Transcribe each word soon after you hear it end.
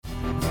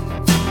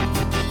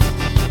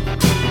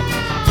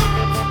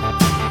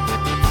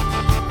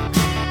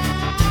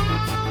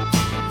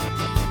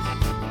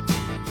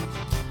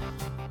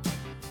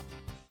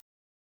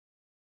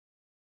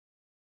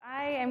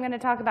going to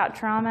talk about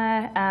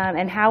trauma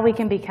and how we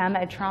can become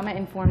a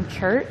trauma-informed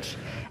church.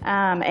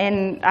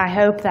 And I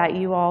hope that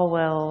you all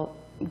will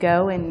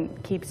go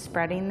and keep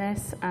spreading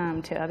this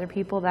to other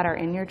people that are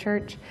in your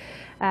church.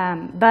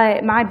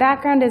 But my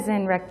background is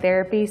in rec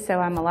therapy, so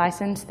I'm a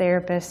licensed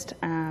therapist.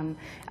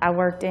 I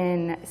worked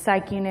in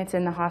psych units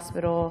in the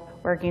hospital,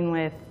 working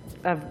with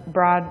a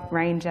broad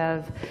range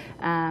of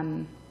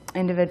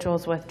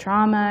individuals with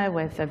trauma,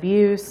 with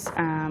abuse,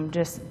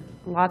 just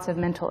lots of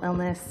mental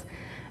illness.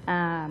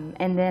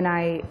 And then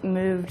I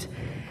moved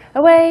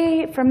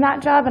away from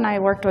that job, and I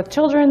worked with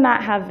children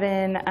that have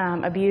been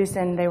abused,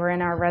 and they were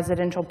in our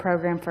residential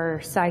program for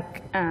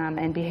psych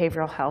and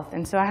behavioral health.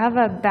 And so I have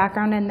a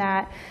background in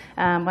that.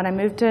 When I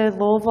moved to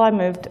Louisville, I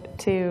moved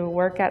to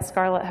work at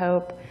Scarlet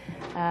Hope,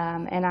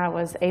 and I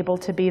was able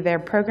to be their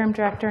program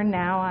director.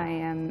 Now I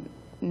am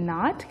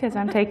not, because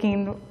I'm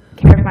taking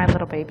care of my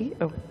little baby.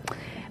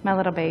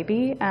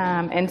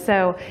 And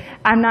so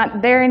I'm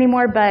not there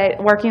anymore,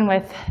 but working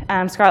with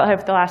Scarlet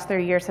Hope the last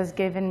 3 years has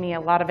given me a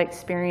lot of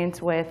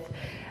experience with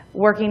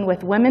working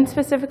with women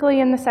specifically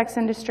in the sex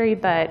industry,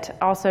 but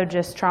also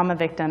just trauma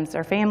victims,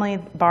 their family,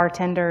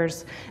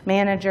 bartenders,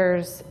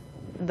 managers,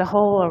 the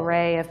whole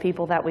array of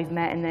people that we've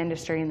met in the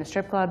industry in the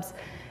strip clubs.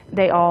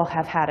 They all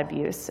have had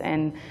abuse,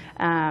 and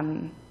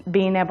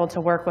being able to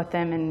work with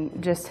them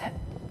and just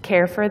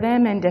care for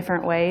them in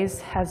different ways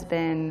has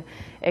been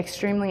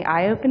extremely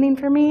eye-opening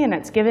for me, and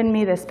it's given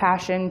me this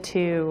passion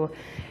to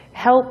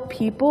help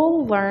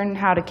people learn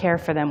how to care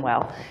for them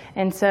well.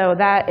 And so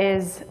that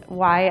is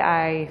why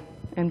I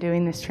am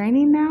doing this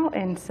training now,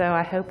 and so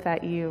I hope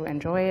that you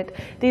enjoy it.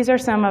 These are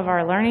some of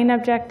our learning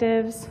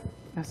objectives.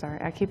 Oh, sorry,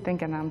 I keep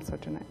thinking I'm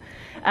switching it.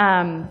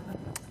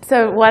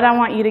 So what I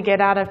want you to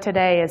get out of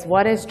today is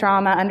what is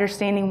trauma,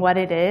 understanding what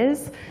it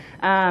is.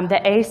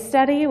 The ACE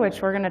study,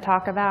 which we're going to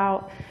talk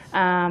about.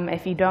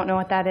 If you don't know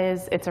what that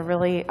is, it's a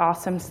really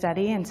awesome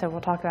study, and so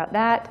we'll talk about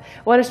that.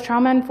 What is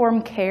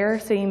trauma-informed care?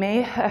 So you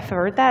may have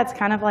heard that. It's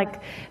kind of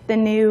like the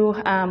new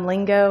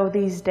lingo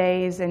these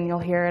days, and you'll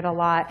hear it a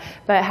lot.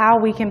 But how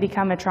we can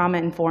become a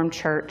trauma-informed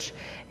church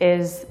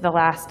is the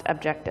last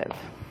objective.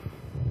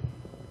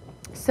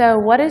 So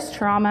what is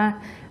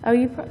trauma? Oh,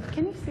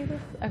 can you see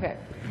this? Okay.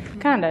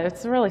 Kind of.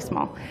 It's really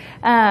small.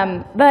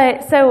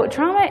 But so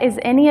trauma is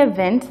any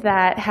event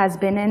that has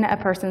been in a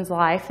person's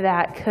life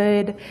that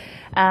could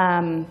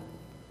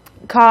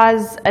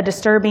cause a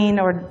disturbing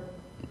or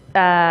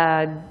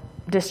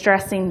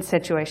distressing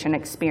situation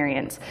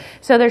experience.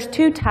 So there's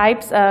two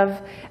types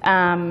of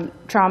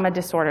trauma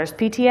disorders: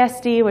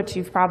 PTSD, which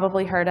you've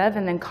probably heard of,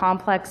 and then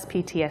complex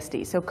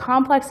PTSD. So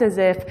complex is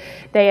if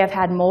they have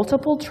had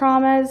multiple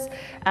traumas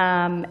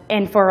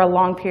and for a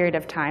long period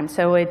of time.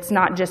 So it's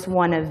not just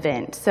one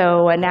event.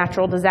 So a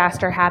natural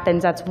disaster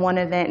happens, that's one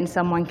event, and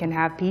someone can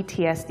have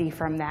PTSD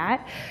from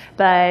that.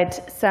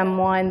 But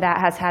someone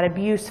that has had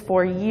abuse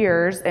for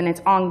years and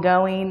it's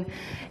ongoing,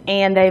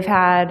 and they've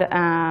had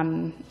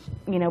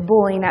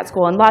bullying at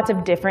school and lots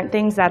of different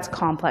things, that's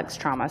complex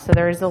trauma. So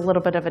there is a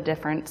little bit of a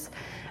difference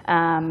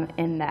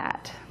in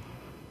that.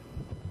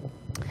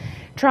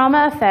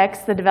 Trauma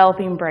affects the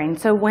developing brain.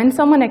 So when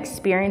someone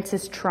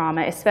experiences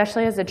trauma,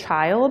 especially as a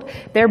child,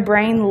 their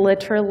brain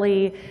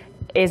literally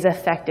is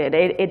affected.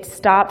 It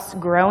stops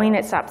growing,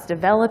 it stops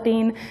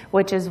developing,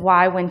 which is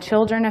why when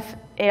children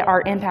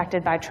are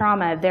impacted by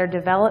trauma, their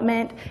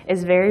development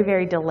is very,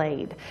 very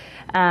delayed.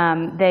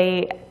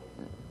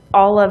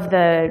 All of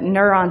the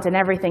neurons and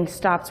everything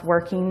stops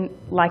working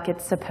like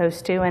it's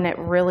supposed to, and it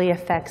really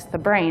affects the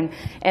brain.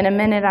 In a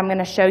minute, I'm going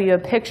to show you a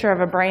picture of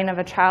a brain of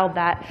a child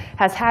that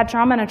has had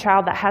trauma and a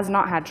child that has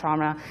not had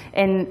trauma.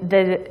 And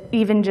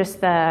even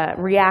just the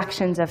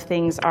reactions of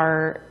things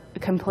are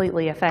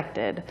completely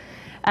affected.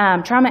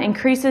 Trauma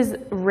increases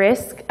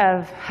risk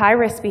of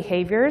high-risk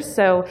behaviors,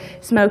 so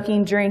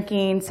smoking,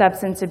 drinking,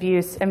 substance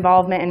abuse,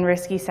 involvement in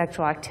risky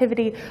sexual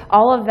activity.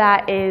 All of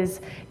that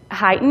is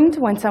heightened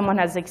when someone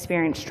has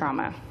experienced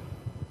trauma.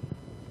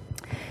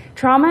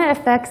 Trauma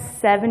affects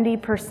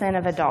 70%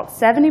 of adults.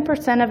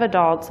 70% of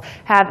adults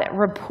have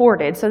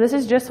reported, so this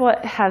is just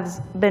what has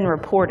been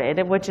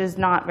reported, which is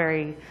not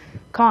very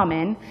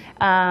common,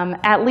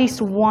 at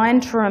least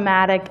one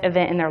traumatic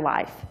event in their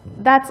life.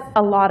 That's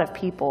a lot of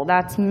people.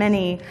 That's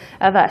many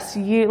of us.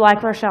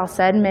 Like Rochelle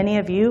said, many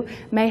of you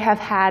may have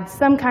had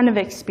some kind of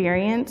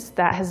experience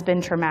that has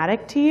been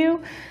traumatic to you.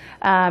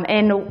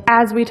 And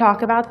as we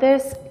talk about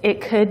this, it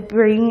could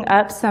bring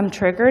up some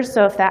triggers.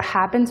 So if that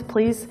happens,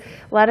 please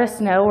let us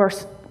know, or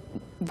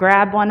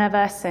grab one of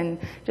us and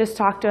just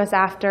talk to us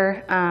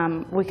after.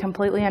 We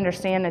completely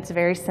understand it's a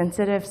very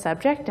sensitive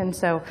subject, and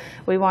so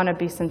we want to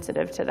be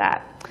sensitive to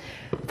that.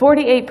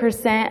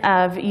 48%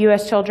 of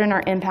U.S. children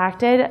are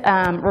impacted,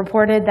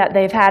 reported that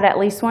they've had at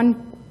least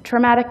one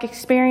traumatic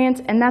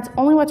experience, and that's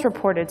only what's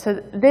reported.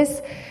 So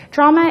this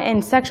trauma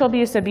and sexual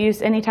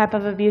abuse, any type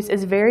of abuse,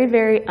 is very,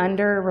 very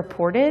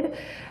underreported,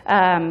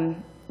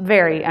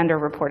 very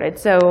underreported.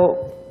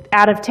 So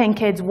out of 10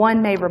 kids,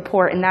 one may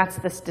report, and that's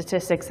the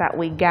statistics that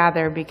we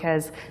gather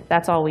because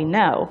that's all we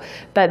know.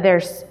 But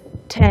there's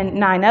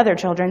 9 other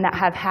children that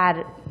have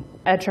had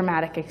a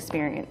traumatic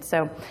experience.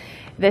 So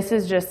this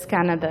is just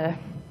kind of the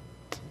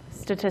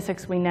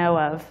statistics we know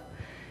of.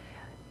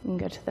 You can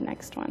go to the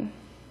next one.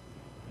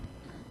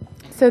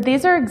 So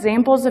these are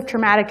examples of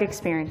traumatic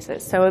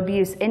experiences. So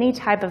abuse, any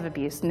type of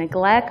abuse,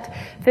 neglect,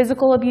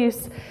 physical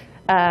abuse,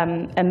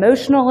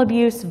 emotional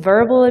abuse,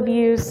 verbal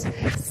abuse,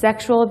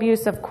 sexual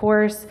abuse, of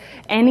course,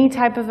 any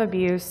type of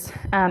abuse,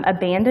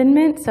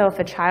 abandonment. So if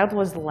a child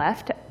was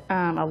left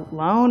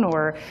alone,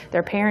 or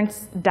their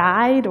parents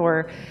died,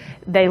 or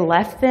they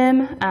left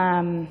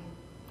them,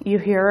 you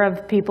hear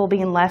of people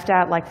being left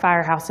at like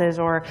firehouses,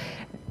 or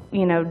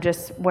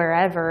just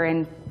wherever,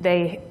 and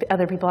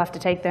other people have to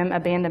take them,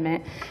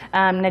 abandonment.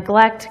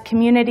 Neglect,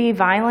 community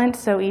violence,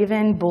 so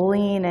even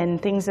bullying and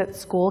things at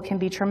school can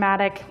be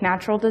traumatic.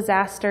 Natural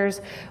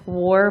disasters,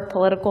 war,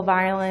 political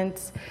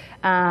violence,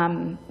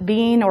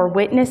 being or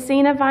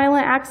witnessing a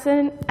violent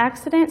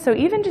accident. So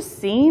even just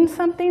seeing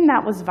something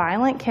that was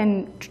violent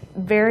can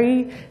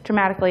very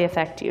traumatically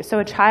affect you. So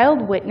a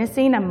child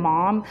witnessing a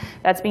mom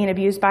that's being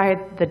abused by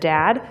the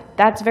dad,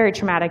 that's very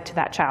traumatic to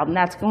that child, and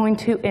that's going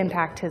to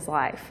impact his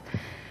life.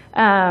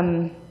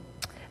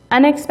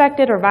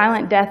 Unexpected or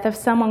violent death of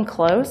someone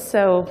close,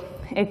 so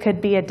it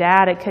could be a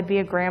dad, it could be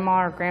a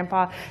grandma or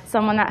grandpa,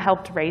 someone that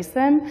helped raise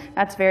them.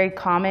 That's very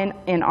common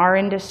in our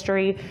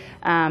industry.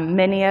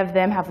 Many of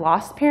them have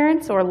lost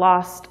parents or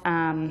lost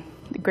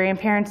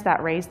grandparents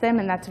that raised them,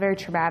 and that's very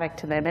traumatic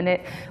to them. And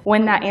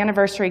when that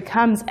anniversary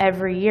comes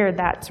every year,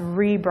 that's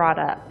re-brought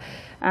up.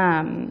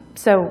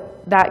 So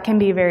that can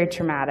be very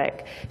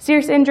traumatic.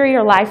 Serious injury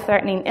or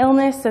life-threatening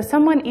illness. So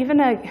someone, even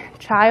a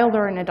child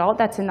or an adult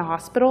that's in the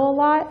hospital a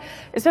lot,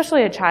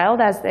 especially a child,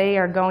 as they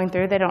are going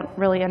through, they don't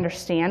really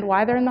understand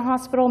why they're in the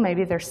hospital.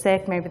 Maybe they're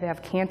sick, maybe they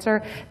have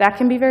cancer. That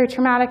can be very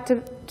traumatic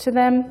to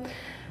them.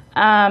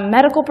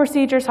 Medical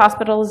procedures,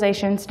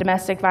 hospitalizations,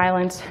 domestic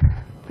violence,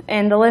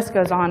 and the list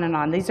goes on and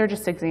on. These are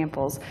just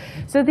examples.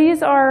 So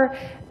these are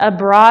a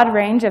broad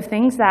range of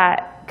things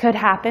that could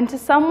happen to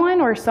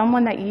someone, or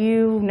someone that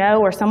you know,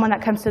 or someone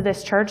that comes to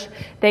this church.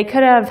 They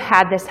could have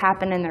had this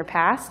happen in their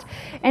past.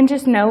 And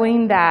just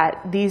knowing that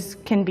these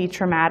can be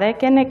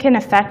traumatic and it can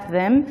affect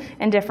them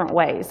in different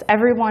ways.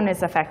 Everyone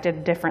is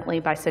affected differently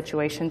by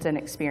situations and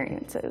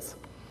experiences.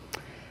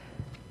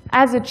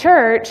 As a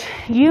church,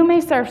 you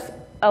may serve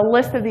a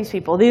list of these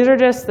people. These are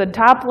just the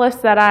top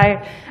lists that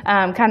I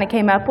kind of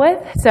came up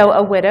with. So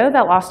a widow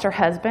that lost her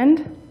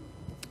husband,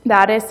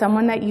 that is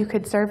someone that you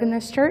could serve in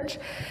this church.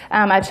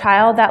 A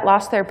child that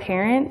lost their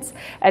parents,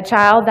 a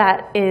child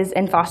that is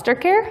in foster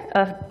care,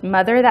 a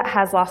mother that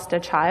has lost a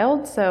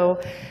child. So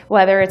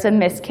whether it's a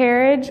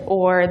miscarriage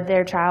or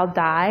their child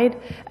died,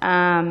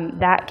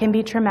 that can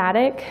be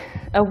traumatic.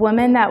 A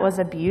woman that was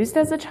abused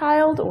as a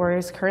child or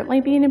is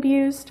currently being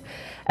abused.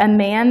 A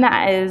man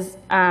that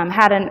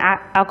had an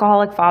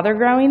alcoholic father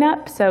growing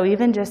up, so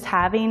even just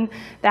having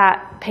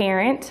that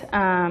parent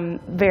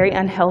very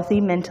unhealthy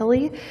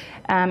mentally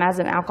as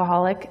an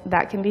alcoholic,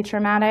 that can be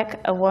traumatic.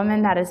 A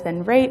woman that has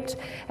been raped,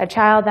 a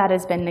child that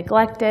has been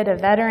neglected, a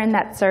veteran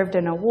that served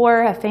in a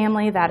war, a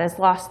family that has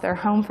lost their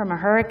home from a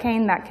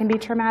hurricane, that can be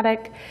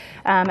traumatic.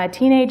 A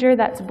teenager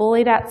that's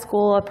bullied at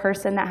school, a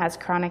person that has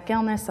chronic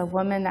illness, a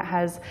woman that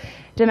has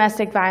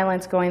domestic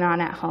violence going on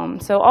at home.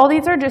 So all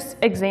these are just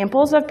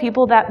examples of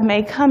people that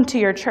may come to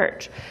your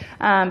church.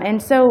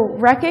 And so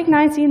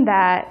recognizing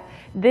that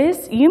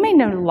you may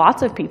know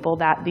lots of people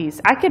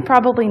I could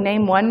probably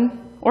name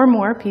one or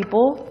more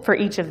people for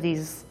each of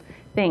these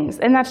things.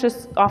 And that's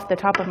just off the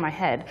top of my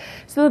head.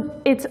 So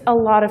it's a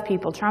lot of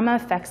people. Trauma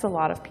affects a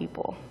lot of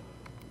people.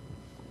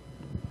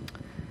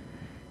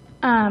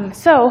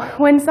 So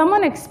when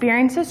someone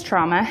experiences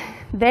trauma,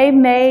 they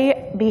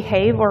may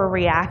behave or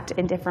react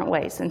in different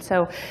ways. And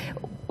so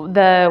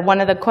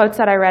one of the quotes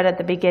that I read at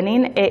the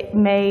beginning, it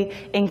may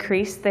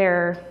increase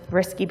their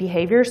risky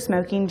behaviors,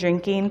 smoking,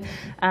 drinking,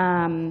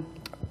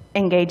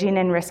 engaging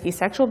in risky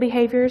sexual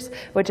behaviors,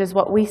 which is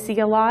what we see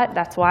a lot.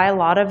 That's why a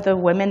lot of the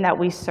women that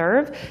we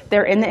serve,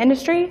 they're in the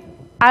industry.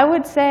 I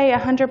would say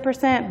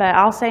 100%, but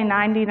I'll say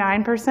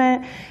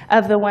 99%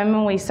 of the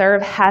women we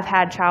serve have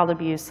had child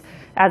abuse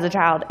as a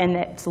child, and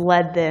it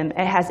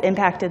has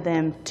impacted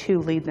them to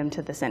lead them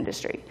to this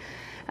industry.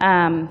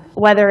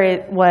 Whether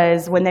it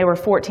was when they were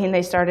 14,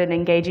 they started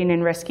engaging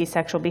in risky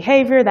sexual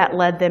behavior, that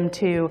led them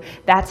to,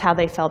 that's how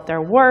they felt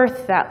their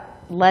worth, that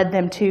led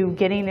them to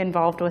getting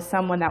involved with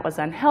someone that was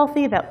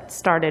unhealthy, that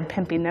started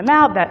pimping them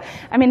out,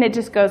 it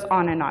just goes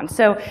on and on.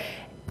 So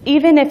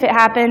even if it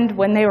happened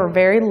when they were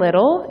very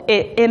little,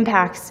 it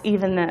impacts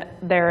even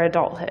their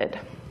adulthood.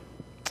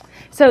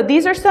 So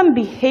these are some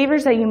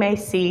behaviors that you may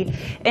see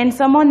in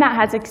someone that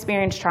has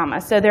experienced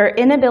trauma. So their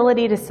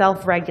inability to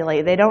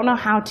self-regulate. They don't know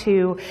how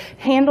to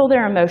handle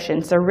their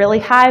emotions. They're really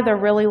high, they're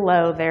really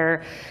low.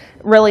 They're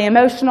really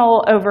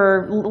emotional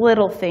over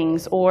little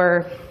things,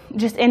 or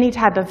just any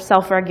type of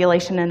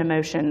self-regulation and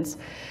emotions.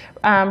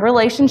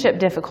 Relationship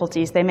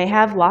difficulties. They may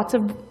have lots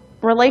of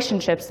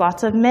relationships,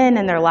 lots of men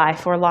in their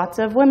life or lots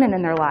of women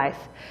in their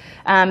life.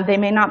 They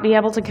may not be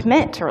able to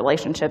commit to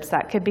relationships.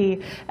 That could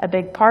be a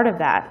big part of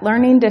that.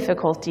 Learning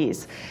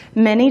difficulties.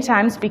 Many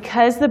times,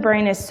 because the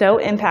brain is so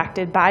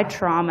impacted by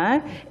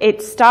trauma,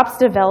 it stops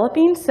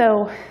developing.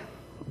 So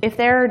if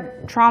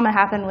their trauma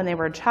happened when they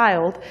were a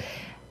child,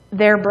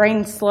 their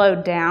brain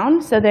slowed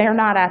down, so they're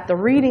not at the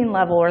reading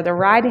level or the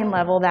writing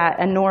level that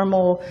a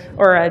normal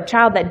or a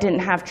child that didn't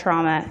have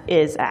trauma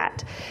is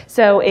at.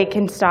 So it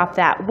can stop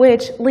that,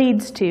 which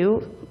leads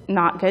to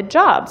not good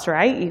jobs,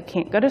 right? You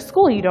can't go to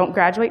school. You don't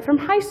graduate from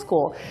high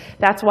school.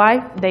 That's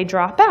why they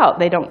drop out.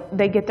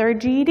 They get their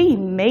GED,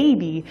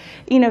 maybe,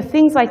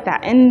 things like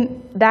that.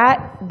 And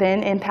that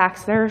then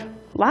impacts their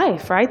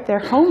life, right? They're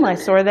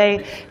homeless, or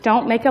they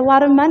don't make a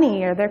lot of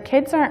money, or their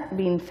kids aren't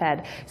being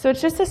fed. So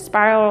it's just a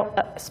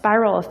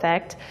spiral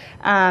effect,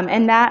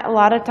 and that a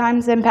lot of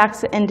times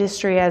impacts the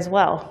industry as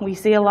well. We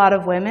see a lot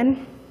of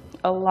women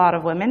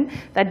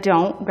that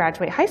don't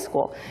graduate high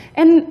school,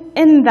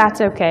 and that's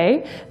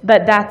okay,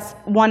 but that's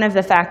one of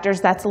the factors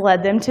that's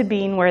led them to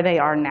being where they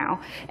are now.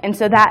 And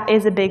so that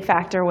is a big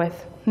factor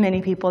with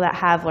many people that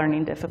have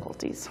learning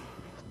difficulties.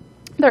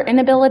 Their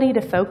inability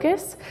to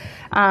focus.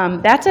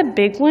 That's a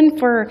big one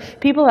for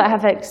people that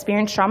have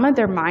experienced trauma.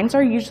 Their minds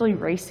are usually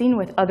racing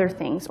with other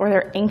things, or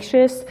they're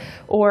anxious,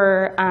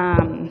 or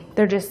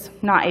they're just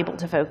not able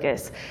to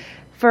focus.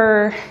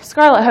 For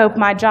Scarlet Hope,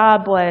 my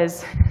job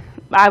was,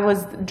 I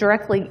was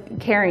directly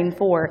caring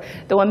for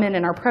the women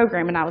in our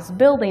program, and I was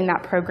building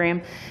that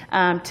program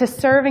to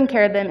serve and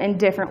care them in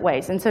different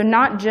ways. And so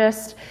not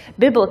just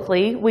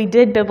biblically, we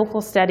did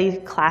biblical study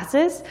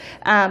classes,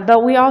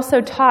 but we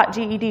also taught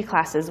GED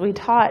classes. We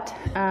taught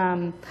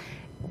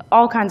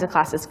all kinds of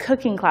classes,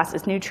 cooking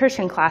classes,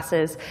 nutrition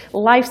classes,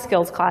 life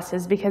skills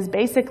classes, because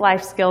basic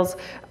life skills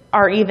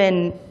are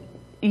even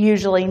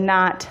usually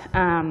not,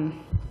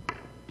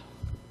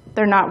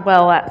 they're not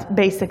well at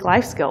basic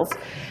life skills.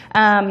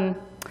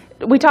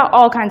 We taught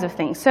all kinds of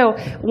things. So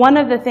one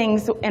of the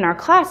things in our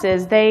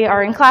classes, they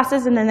are in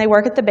classes and then they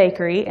work at the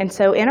bakery. And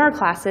so in our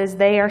classes,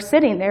 they are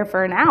sitting there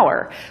for an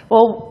hour.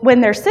 Well,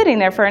 when they're sitting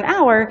there for an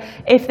hour,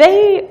 if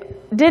they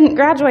didn't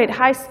graduate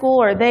high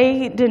school, or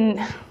they didn't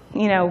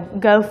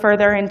go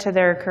further into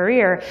their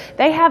career,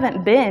 they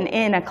haven't been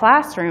in a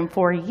classroom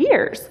for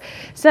years.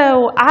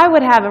 So I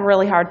would have a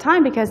really hard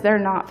time, because they're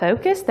not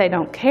focused, they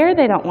don't care,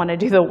 they don't want to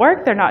do the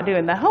work, they're not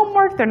doing the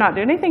homework, they're not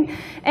doing anything.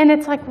 And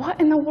it's like,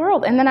 what in the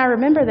world? And then I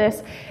remember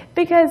this,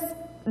 because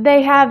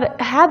they have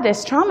had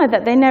this trauma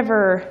that they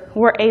never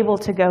were able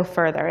to go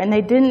further, and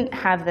they didn't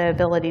have the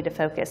ability to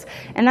focus.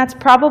 And that's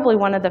probably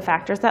one of the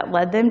factors that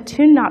led them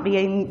to not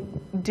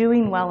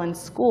doing well in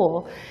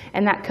school,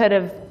 and that could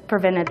have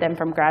prevented them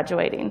from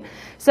graduating.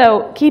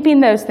 So keeping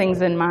those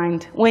things in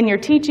mind when you're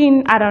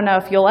teaching. I don't know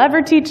if you'll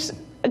ever teach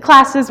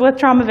classes with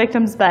trauma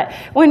victims, but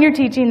when you're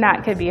teaching,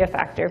 that could be a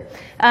factor.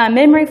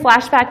 Memory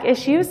flashback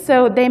issues.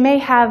 So they may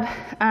have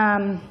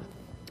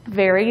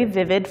very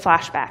vivid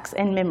flashbacks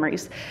and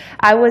memories.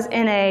 I was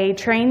in a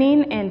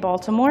training in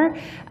Baltimore,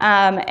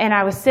 and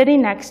I was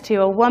sitting next to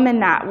a woman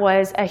that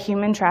was a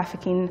human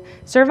trafficking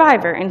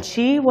survivor, and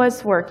she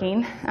was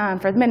working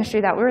for the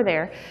ministry that we were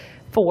there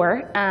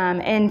for,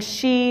 and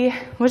she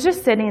was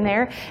just sitting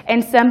there,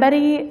 and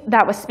somebody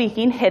that was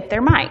speaking hit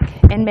their mic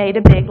and made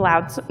a big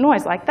loud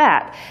noise like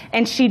that,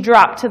 and she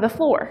dropped to the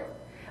floor.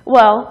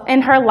 Well,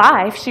 in her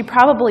life, she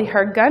probably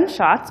heard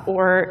gunshots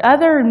or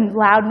other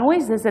loud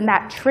noises, and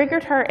that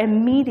triggered her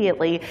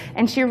immediately,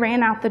 and she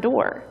ran out the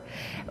door.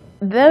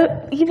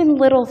 Even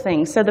little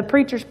things. So the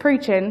preacher's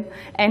preaching,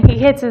 and he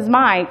hits his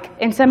mic,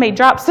 and somebody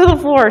drops to the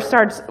floor,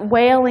 starts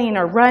wailing,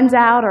 or runs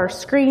out, or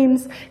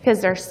screams because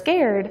they're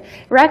scared,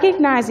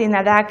 recognizing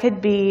that that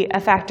could be a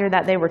factor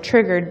that they were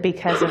triggered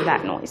because of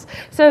that noise.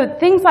 So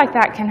things like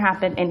that can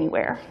happen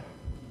anywhere.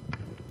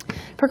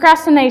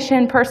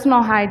 Procrastination,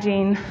 personal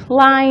hygiene,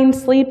 lying,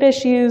 sleep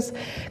issues,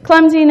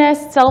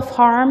 clumsiness,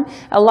 self-harm.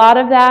 A lot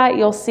of that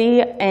you'll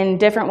see in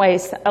different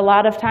ways. A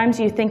lot of times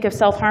you think of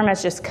self-harm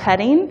as just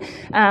cutting.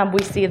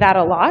 We see that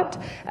a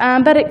lot.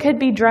 But it could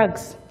be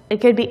drugs.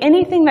 It could be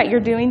anything that you're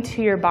doing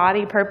to your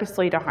body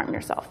purposely to harm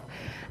yourself.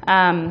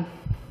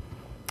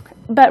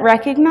 But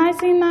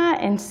recognizing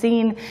that and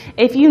seeing,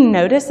 if you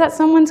notice that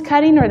someone's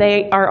cutting, or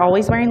they are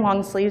always wearing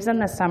long sleeves in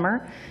the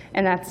summer,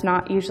 and that's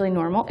not usually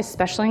normal,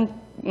 especially in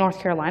North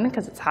Carolina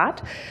because it's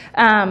hot,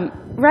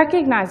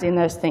 recognizing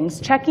those things,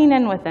 checking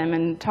in with them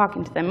and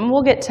talking to them. And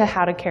we'll get to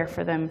how to care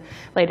for them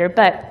later,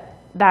 but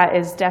that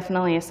is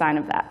definitely a sign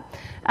of that.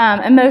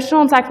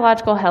 Emotional and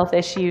psychological health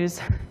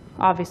issues.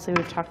 Obviously,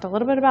 we've talked a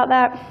little bit about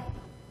that.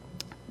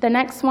 The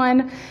next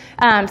one,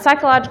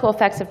 psychological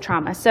effects of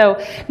trauma. So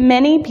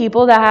many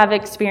people that have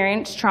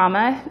experienced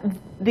trauma,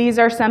 these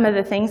are some of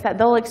the things that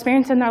they'll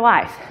experience in their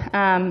life.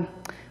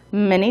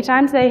 Many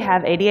times they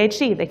have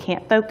ADHD, they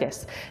can't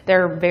focus.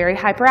 They're very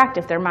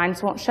hyperactive, their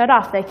minds won't shut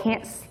off. They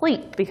can't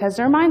sleep because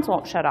their minds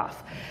won't shut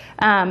off.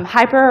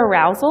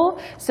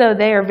 Hyperarousal, so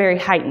they are very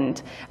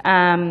heightened.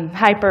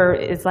 Hyper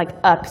is like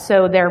up,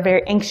 so they're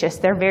very anxious,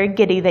 they're very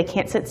giddy, they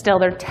can't sit still,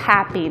 they're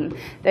tapping.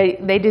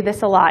 They do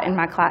this a lot in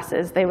my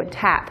classes. They would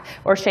tap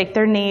or shake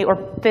their knee or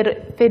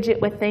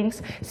fidget with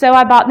things. So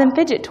I bought them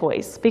fidget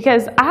toys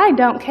because I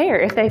don't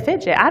care if they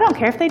fidget. I don't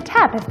care if they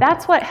tap. If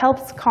that's what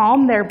helps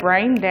calm their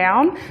brain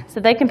down so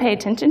they can pay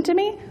attention to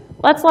me,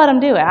 let's let them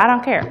do it. I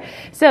don't care.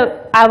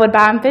 So I would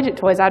buy them fidget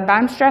toys. I'd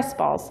buy them stress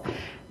balls.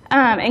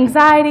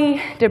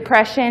 Anxiety,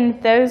 depression,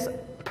 those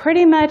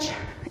pretty much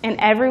in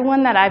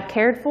everyone that I've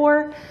cared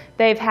for,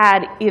 they've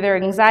had either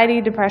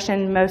anxiety,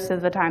 depression, most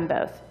of the time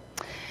both.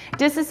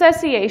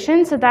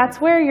 Disassociation, so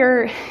that's where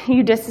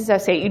you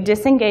disassociate, you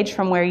disengage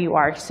from where you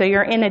are, so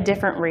you're in a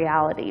different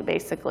reality,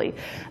 basically.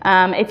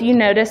 If you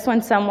notice when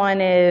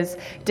someone is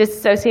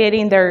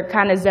disassociating, they're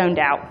kind of zoned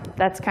out.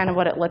 That's kind of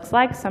what it looks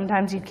like.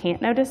 Sometimes you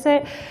can't notice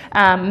it.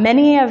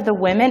 Many of the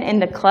women in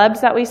the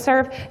clubs that we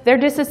serve, they're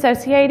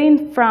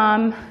disassociating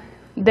from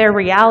their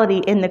reality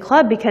in the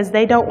club because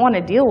they don't want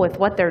to deal with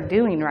what they're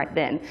doing right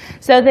then.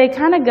 So they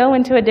kind of go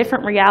into a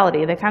different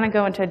reality. They kind of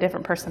go into a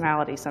different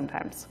personality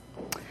sometimes.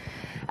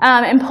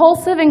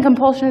 Impulsive and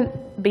compulsive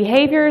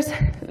behaviors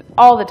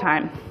all the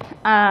time.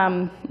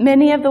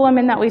 Many of the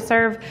women that we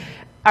serve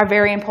are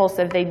very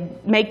impulsive. They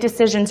make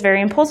decisions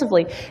very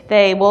impulsively.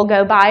 They will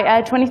go buy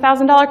a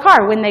 $20,000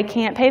 car when they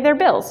can't pay their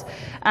bills.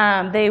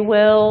 They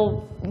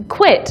will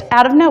quit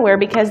out of nowhere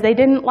because they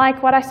didn't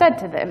like what I said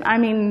to them. I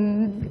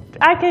mean,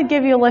 I could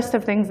give you a list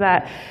of things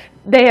that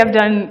they have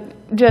done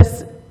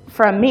just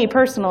from me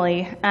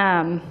personally,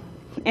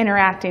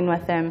 interacting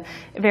with them,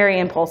 very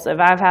impulsive.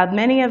 I've had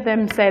many of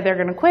them say they're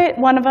going to quit.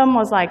 One of them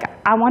was like,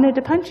 I wanted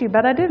to punch you,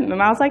 but I didn't.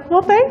 And I was like,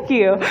 well, thank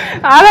you.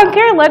 I don't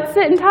care. Let's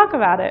sit and talk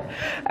about it.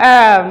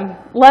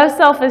 Low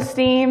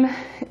self-esteem.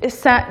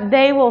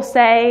 They will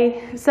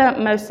say,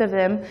 most of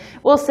them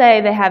will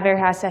say they have very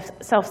high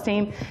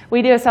self-esteem.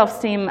 We do a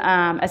self-esteem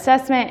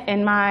assessment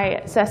in my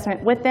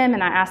assessment with them,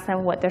 and I ask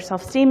them what their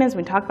self-esteem is.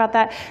 We talk about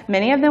that.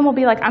 Many of them will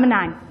be like, I'm a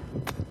 9.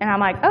 And I'm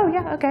like, oh,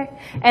 yeah, okay.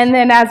 And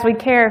then as we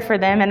care for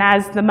them and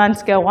as the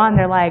months go on,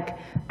 they're like,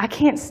 I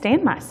can't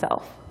stand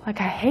myself.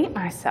 Like, I hate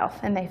myself.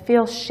 And they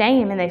feel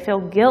shame and they feel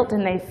guilt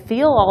and they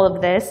feel all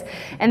of this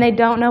and they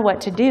don't know what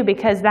to do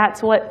because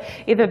that's what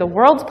either the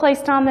world's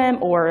placed on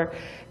them or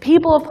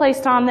people have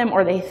placed on them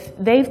or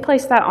they've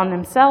placed that on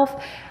themselves.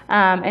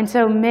 And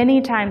so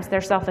many times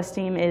their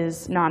self-esteem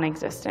is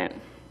non-existent.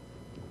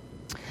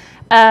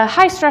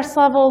 High stress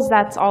levels,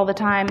 that's all the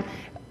time.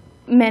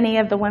 Many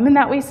of the women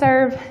that we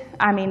serve,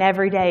 I mean,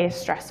 every day is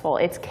stressful.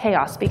 It's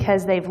chaos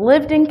because they've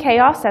lived in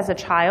chaos as a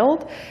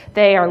child.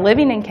 They are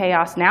living in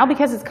chaos now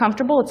because it's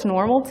comfortable, it's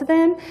normal to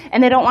them,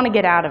 and they don't want to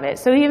get out of it.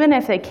 So even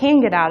if they can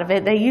get out of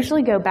it, they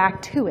usually go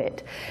back to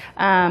it.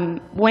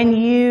 When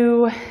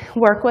you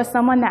work with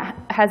someone that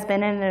has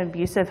been in an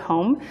abusive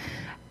home,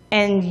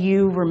 and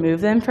you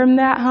remove them from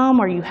that home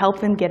or you help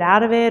them get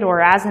out of it,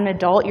 or as an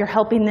adult you're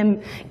helping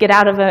them get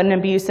out of an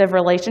abusive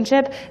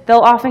relationship,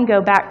 they'll often go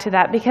back to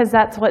that because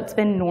that's what's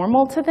been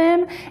normal to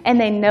them and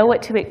they know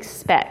what to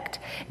expect.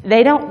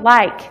 They don't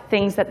like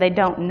things that they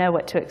don't know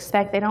what to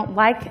expect. They don't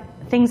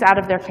like things out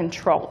of their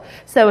control.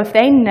 So if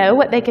they know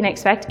what they can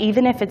expect,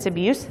 even if it's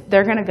abuse,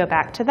 they're going to go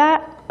back to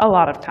that a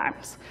lot of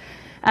times.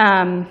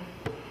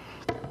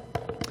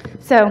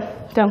 So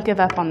don't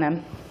give up on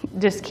them.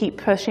 Just keep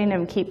pushing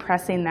and keep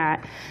pressing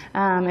that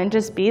and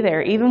just be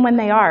there, even when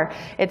they are.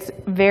 It's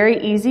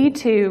very easy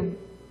to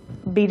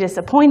be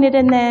disappointed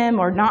in them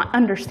or not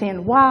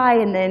understand why,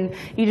 and then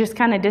you just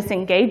kind of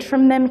disengage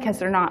from them because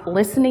they're not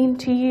listening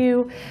to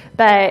you.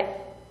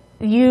 But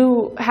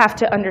you have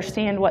to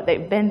understand what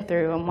they've been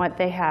through and what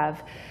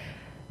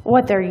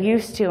they're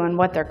used to and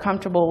what they're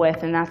comfortable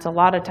with, and that's a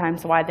lot of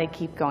times why they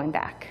keep going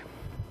back.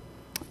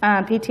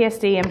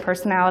 PTSD and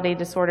personality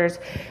disorders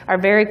are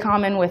very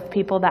common with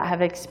people that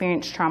have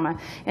experienced trauma.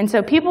 And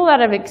so people that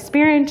have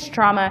experienced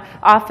trauma,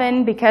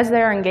 often because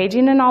they're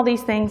engaging in all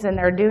these things and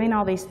they're doing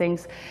all these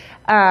things,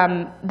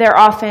 they're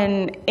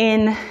often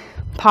in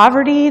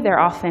poverty, they're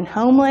often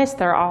homeless,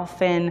 they're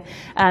often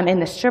in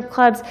the strip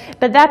clubs,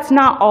 but that's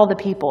not all the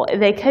people.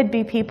 They could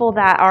be people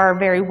that are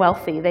very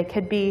wealthy. They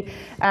could be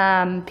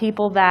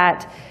people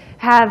that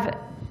have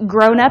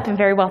grown up in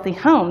very wealthy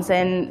homes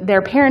and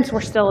their parents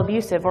were still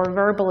abusive or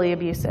verbally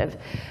abusive.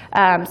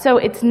 So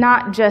it's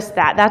not just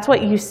that. That's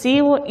what you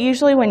see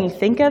usually when you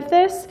think of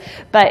this,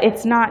 but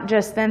it's not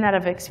just them that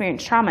have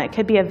experienced trauma. It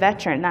could be a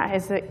veteran that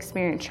has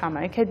experienced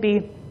trauma. It could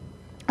be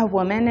a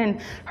woman and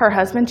her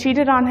husband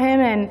cheated on him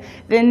and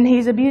then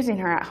he's abusing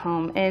her at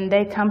home and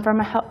they come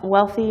from a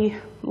wealthy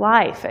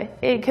life.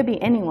 It could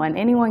be anyone.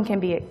 Anyone can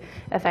be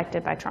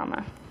affected by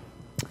trauma.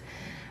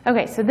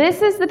 Okay, so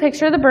this is the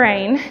picture of the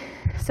brain.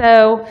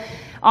 So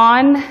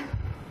on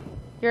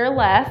your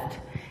left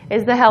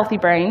is the healthy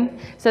brain.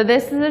 So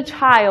this is a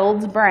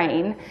child's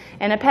brain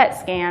in a PET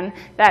scan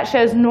that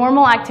shows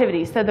normal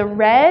activity. So the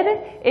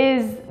red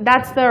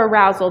that's the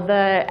arousal,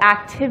 the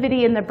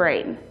activity in the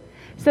brain.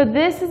 So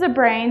this is a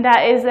brain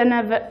that is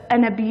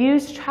an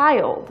abused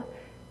child.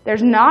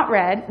 There's not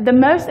red. The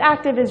most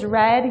active is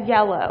red,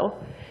 yellow.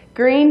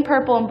 Green,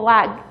 purple, and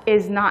black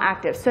is not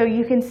active. So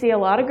you can see a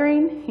lot of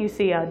green, you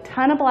see a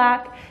ton of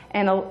black,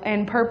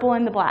 and purple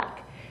in the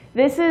black.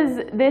 This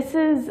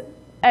is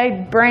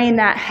a brain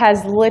that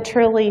has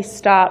literally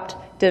stopped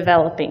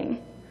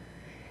developing.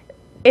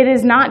 It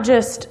is not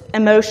just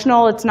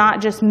emotional, it's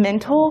not just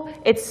mental,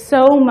 it's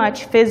so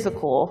much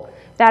physical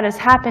that has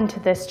happened to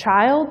this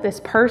child, this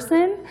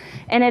person,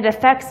 and it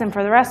affects them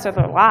for the rest of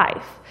their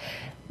life.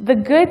 The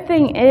good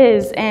thing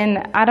is,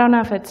 and I don't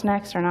know if it's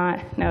next or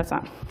not. No, it's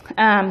not.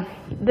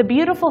 The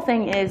beautiful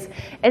thing is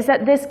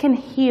that this can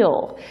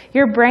heal.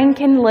 Your brain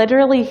can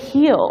literally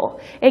heal.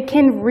 It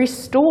can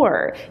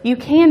restore. You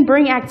can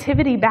bring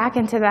activity back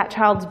into that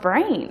child's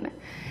brain.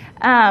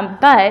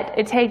 But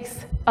it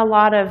takes a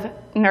lot of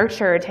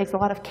nurture. It takes a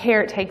lot of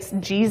care. It takes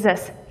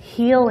Jesus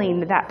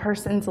healing that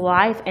person's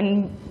life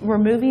and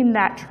removing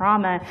that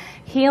trauma,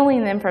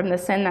 healing them from the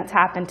sin that's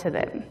happened to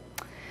them.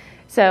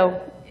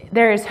 So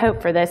there is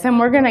hope for this, and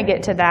we're going to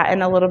get to that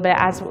in a little bit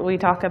as we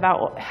talk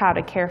about how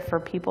to care for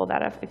people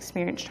that have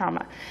experienced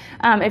trauma.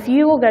 If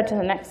you will go to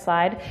the next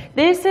slide.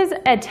 This is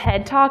a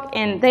TED Talk,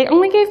 and they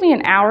only gave me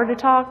an hour to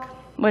talk,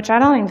 which I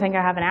don't even think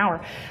I have an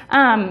hour.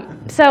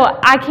 So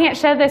I can't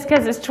show this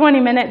because it's 20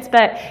 minutes,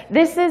 but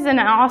this is an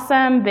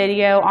awesome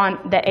video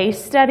on the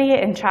ACE study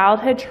in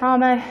childhood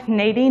trauma.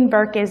 Nadine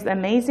Burke is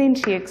amazing.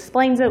 She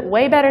explains it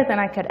way better than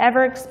I could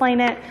ever explain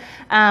it,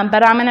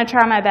 but I'm going to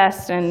try my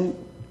best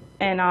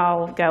and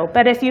I'll go.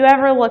 But if you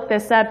ever look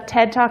this up,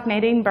 TED Talk,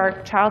 Nadine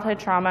Burke, childhood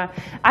trauma,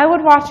 I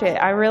would watch it.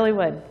 I really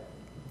would.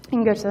 You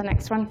can go to the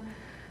next one.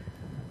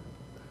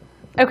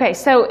 Okay,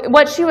 so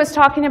what she was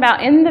talking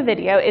about in the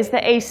video is the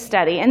ACE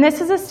study. And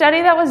this is a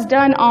study that was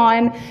done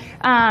on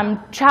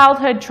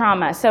childhood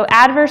trauma, so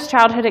adverse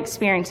childhood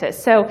experiences.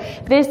 So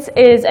this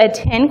is a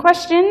 10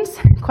 questions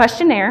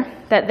questionnaire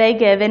that they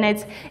give, and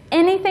it's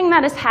anything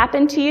that has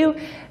happened to you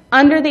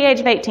under the age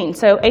of 18,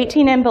 so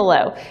 18 and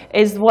below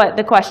is what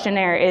the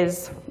questionnaire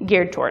is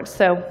geared towards.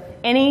 So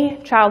any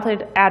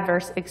childhood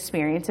adverse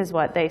experience is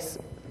what they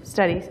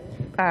study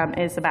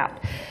is about.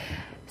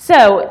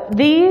 So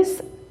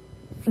this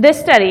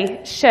study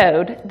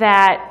showed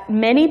that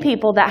many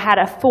people that had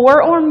a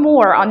 4 or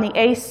more on the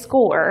ACE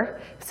score,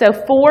 so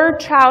 4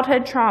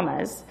 childhood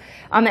traumas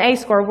on the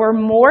ACE score, were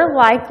more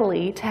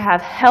likely to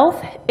have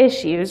health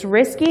issues,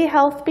 risky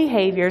health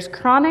behaviors,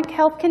 chronic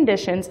health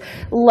conditions,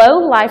 low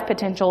life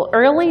potential,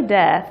 early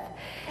death,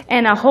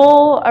 and a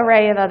whole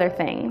array of other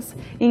things.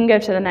 You can go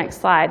to the next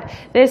slide.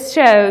 This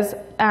shows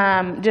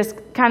just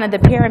kind of the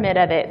pyramid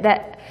of it,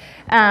 that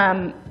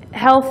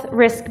health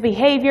risk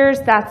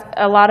behaviors, that's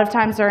a lot of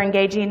times they're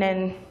engaging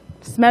in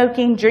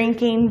smoking,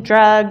 drinking,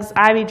 drugs,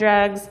 IV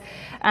drugs,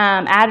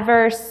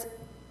 adverse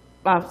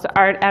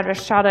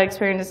childhood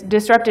experience,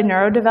 disrupted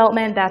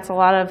neurodevelopment. That's a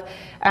lot of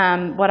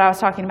what I was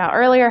talking about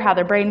earlier, how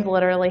their brain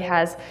literally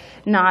has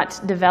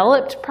not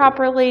developed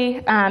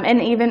properly,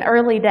 and even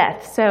early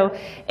death. So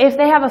if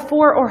they have a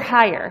 4 or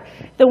higher,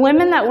 the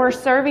women that we're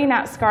serving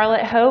at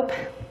Scarlet Hope,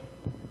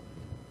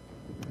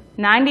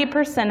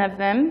 90% of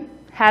them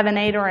have an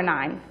 8 or a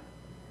 9.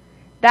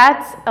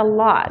 That's a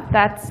lot.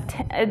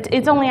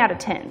 It's only out of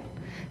 10.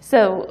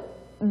 So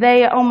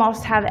they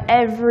almost have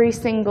every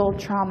single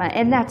trauma,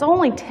 and that's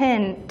only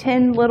 10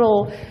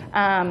 little,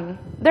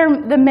 they're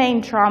the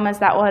main traumas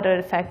that would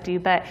affect you,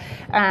 but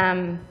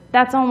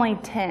that's only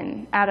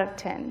 10 out of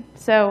 10.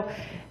 So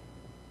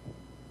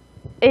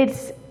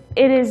it's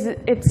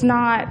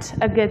not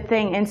a good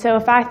thing. And so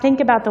if I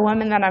think about the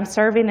women that I'm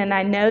serving and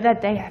I know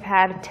that they have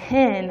had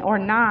 10 or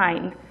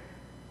 9,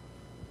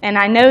 and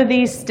I know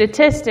these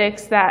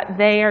statistics that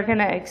they are going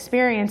to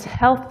experience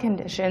health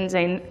conditions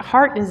and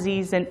heart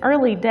disease and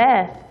early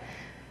death,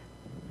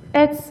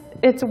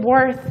 it's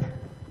worth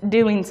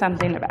doing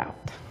something about.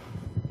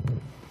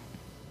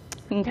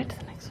 You can go to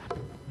the next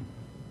one.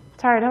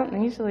 Sorry, I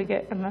don't usually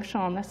get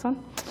emotional on this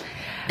one.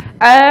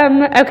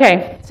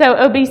 Okay, so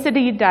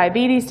obesity,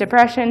 diabetes,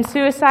 depression,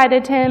 suicide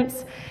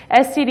attempts,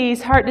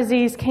 STDs, heart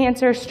disease,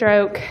 cancer,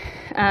 stroke,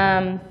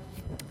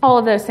 all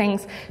of those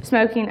things,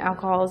 smoking,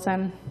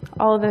 alcoholism,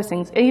 all of those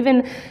things.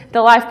 Even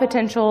the life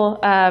potential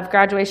of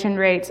graduation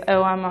rates,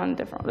 I'm on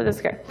different, but that's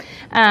okay,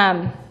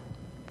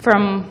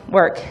 from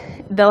work.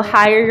 The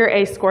higher your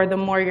ACE score, the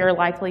more you're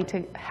likely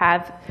to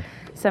have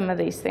some of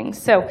these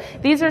things. So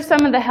these are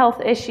some of the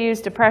health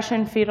issues: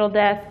 depression, fetal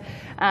death.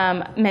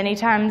 Many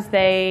times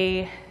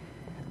they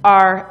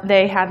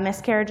have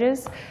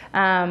miscarriages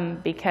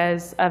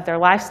because of their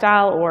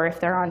lifestyle, or if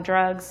they're on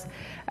drugs,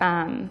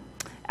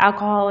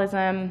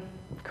 alcoholism,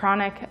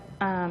 chronic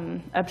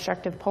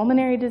obstructive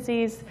pulmonary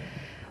disease,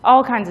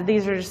 all kinds of,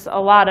 these are just a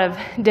lot of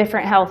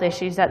different health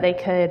issues that they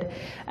could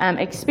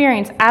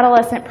experience.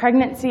 Adolescent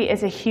pregnancy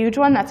is a huge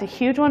one. That's a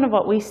huge one of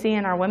what we see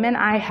in our women.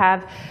 I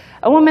have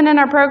a woman in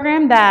our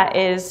program that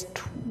is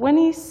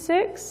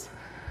 26.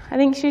 I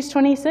think she's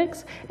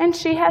 26, and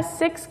she has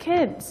 6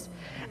 kids.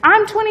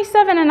 I'm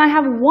 27 and I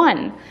have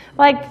 1.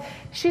 Like,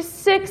 she's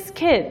 6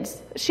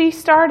 kids. She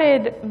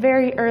started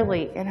very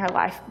early in her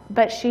life,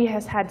 but she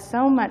has had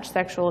so much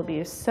sexual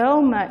abuse,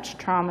 so much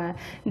trauma,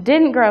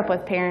 didn't grow up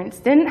with parents,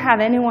 didn't have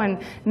anyone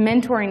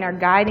mentoring or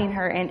guiding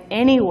her in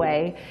any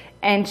way,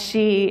 and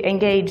she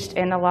engaged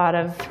in a lot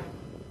of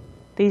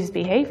these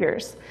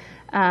behaviors.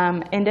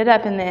 Ended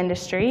up in the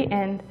industry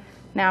and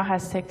now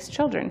has 6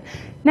 children.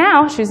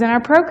 Now she's in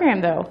our program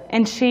though,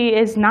 and she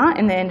is not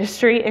in the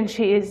industry, and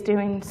she is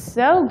doing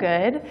so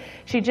good.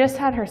 She just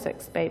had her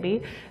 6th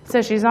baby,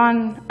 so she's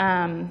on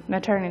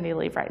maternity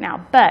leave right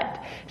now,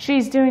 but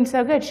she's doing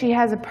so good. She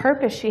has a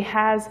purpose. She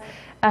has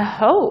a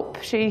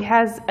hope. She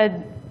has a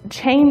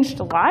changed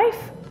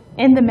life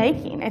in the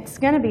making. It's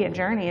going to be a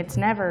journey. It's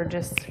never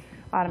just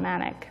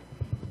automatic.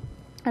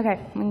 Okay,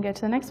 we can go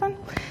to the next one.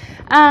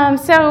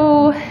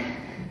 So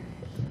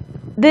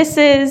this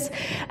is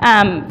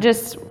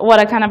just what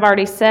I kind of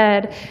already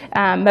said.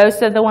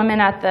 Most of the women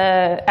at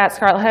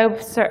Scarlet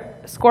Hope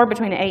score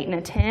between an 8 and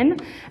a 10.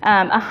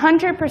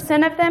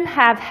 100% of them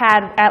have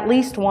had at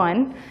least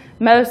one.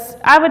 Most,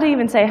 I would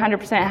even say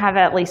 100% have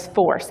at least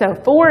 4. So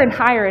 4 and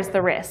higher is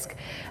the risk.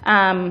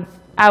 I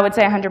would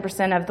say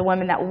 100% of the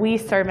women that we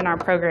serve in our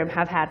program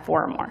have had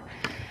 4 or more.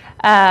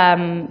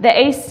 The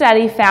ACE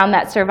study found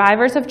that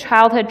survivors of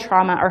childhood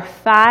trauma are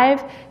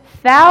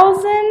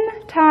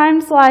 5,000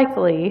 times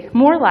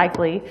more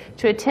likely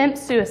to attempt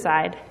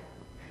suicide,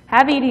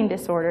 have eating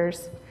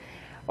disorders,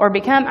 or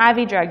become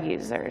IV drug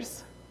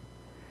users.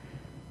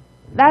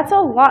 That's a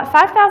lot.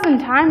 5,000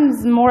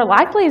 times more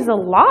likely is a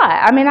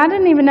lot. I mean, I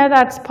didn't even know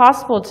that's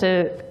possible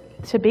to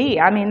be.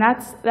 I mean,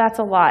 that's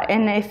a lot.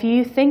 And if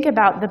you think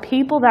about the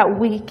people that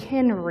we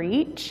can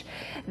reach,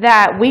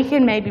 that we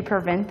can maybe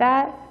prevent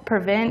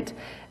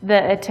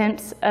the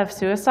attempts of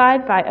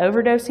suicide by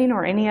overdosing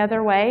or any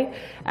other way,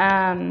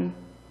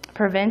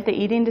 prevent the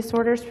eating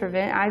disorders,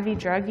 prevent IV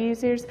drug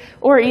users,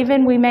 or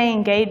even we may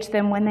engage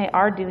them when they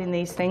are doing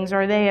these things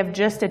or they have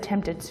just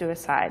attempted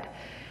suicide.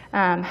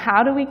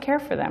 How do we care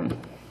for them?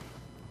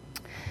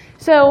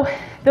 So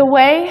the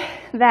way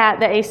that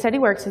the ACE study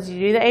works is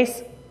you do the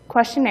ACE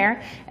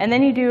questionnaire, and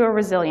then you do a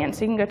resilience.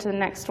 So you can go to the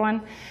next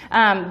one.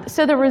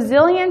 So the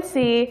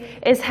resiliency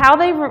is how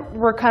they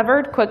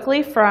recovered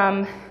quickly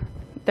from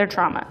their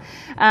trauma.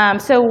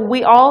 So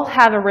we all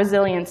have a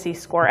resiliency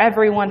score.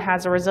 Everyone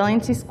has a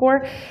resiliency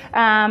score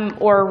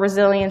or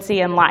resiliency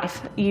in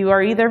life. You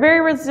are either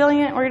very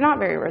resilient or you're not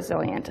very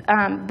resilient.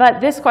 But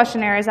this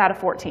questionnaire is out of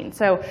 14.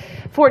 So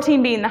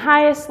 14 being the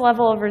highest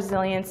level of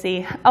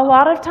resiliency. A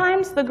lot of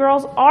times the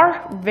girls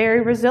are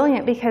very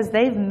resilient because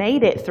they've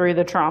made it through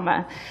the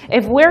trauma.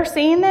 If we're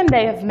seeing them,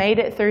 they have made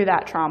it through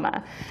that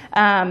trauma.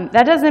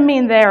 That doesn't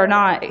mean they're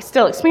not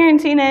still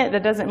experiencing it.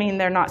 That doesn't mean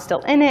they're not still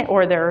in it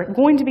or they're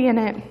going to be in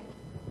it,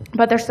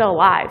 but they're still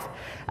alive.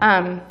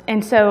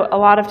 And so a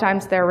lot of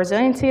times their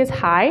resiliency is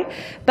high,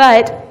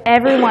 but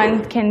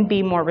everyone can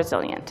be more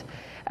resilient.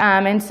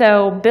 And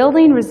so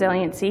building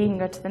resiliency, you can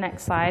go to the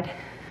next slide.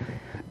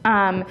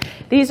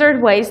 These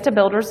are ways to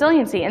build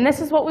resiliency, and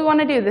this is what we want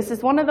to do. This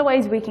is one of the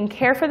ways we can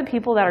care for the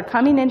people that are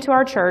coming into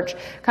our church,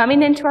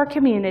 coming into our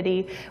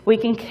community. We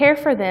can care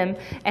for them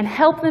and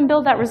help them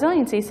build that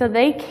resiliency so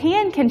they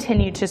can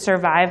continue to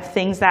survive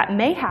things that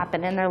may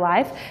happen in their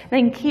life. They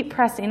can keep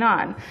pressing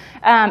on.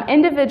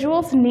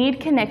 Individuals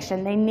need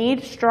connection. They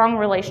need strong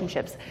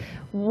relationships.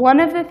 One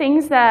of the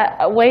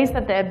ways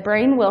that the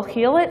brain will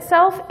heal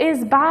itself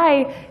is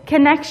by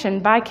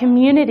connection, by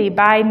community,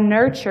 by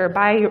nurture,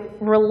 by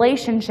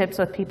relationships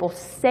with people,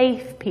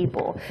 safe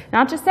people.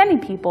 Not just any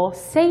people,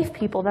 safe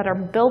people that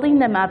are building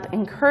them up,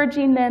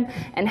 encouraging them,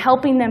 and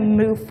helping them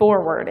move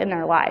forward in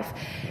their life.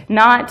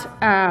 Not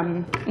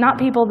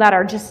people that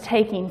are just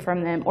taking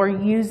from them or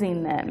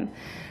using them.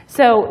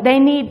 So they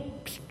need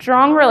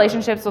strong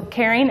relationships with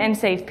caring and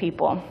safe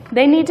people.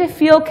 They need to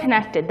feel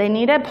connected. They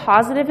need a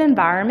positive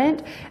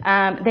environment.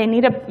 They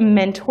need a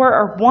mentor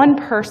or one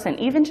person,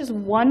 even just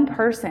one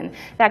person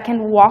that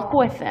can walk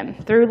with them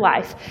through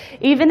life.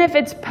 Even if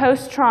it's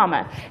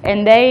post-trauma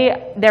and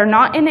they're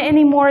not in it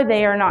anymore,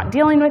 they are not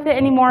dealing with it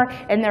anymore,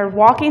 and they're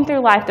walking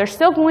through life, they're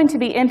still going to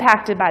be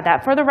impacted by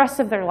that for the rest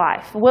of their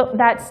life.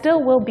 That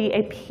still will be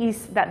a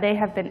piece that they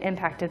have been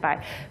impacted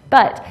by.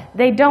 But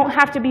they don't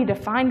have to be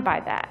defined by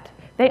that.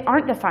 They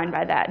aren't defined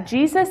by that.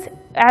 Jesus,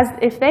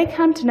 if they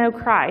come to know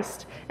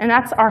Christ, and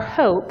that's our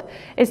hope,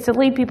 is to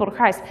lead people to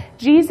Christ,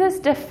 Jesus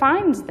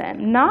defines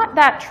them, not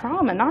that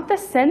trauma, not the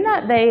sin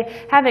that they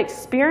have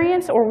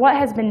experienced or what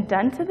has been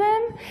done to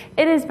them.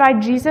 It is by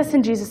Jesus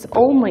and Jesus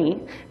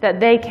only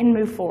that they can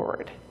move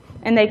forward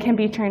and they can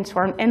be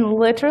transformed. And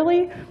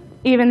literally,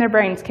 even their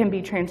brains can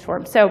be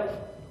transformed. So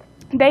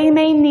they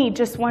may need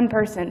just one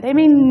person. They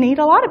may need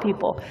a lot of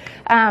people.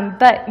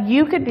 But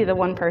you could be the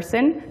one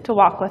person to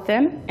walk with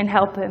them and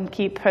help them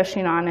keep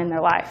pushing on in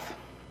their life.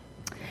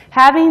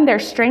 Having their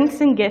strengths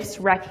and gifts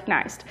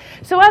recognized.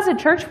 So as a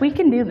church, we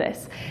can do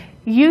this.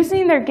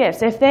 Using their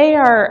gifts. If they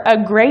are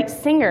a great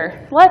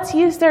singer, let's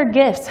use their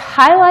gifts,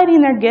 highlighting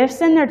their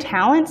gifts and their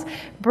talents,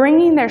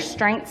 bringing their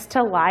strengths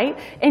to light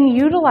and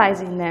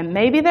utilizing them.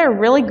 Maybe they're a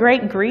really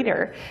great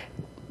greeter.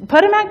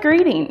 Put them at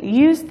greeting.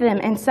 Use them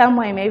in some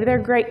way. Maybe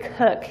they're a great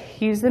cook.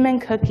 Use them in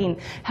cooking.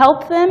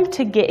 Help them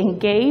to get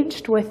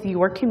engaged with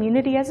your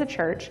community as a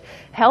church.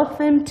 Help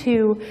them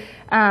to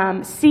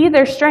see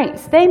their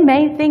strengths. They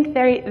may think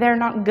they're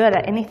not good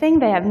at anything.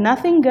 They have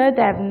nothing good.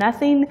 They have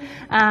nothing,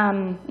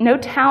 no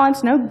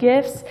talents, no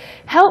gifts.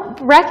 Help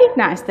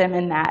recognize them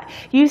in that.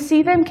 You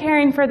see them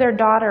caring for their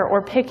daughter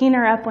or picking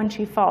her up when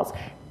she falls.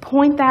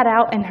 Point that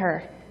out in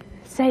her.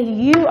 Say,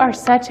 you are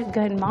such a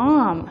good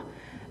mom.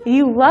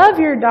 You love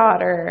your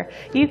daughter.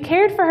 You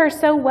cared for her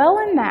so well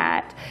in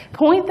that.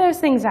 Point those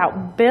things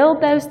out.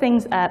 Build those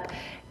things up.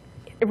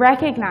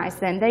 Recognize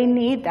them. They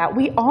need that.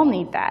 We all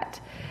need that.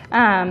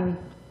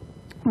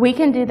 We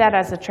can do that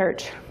as a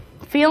church.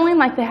 Feeling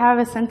like they have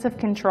a sense of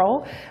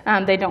control.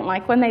 They don't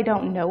like when they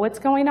don't know what's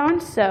going on.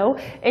 So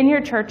in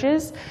your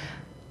churches,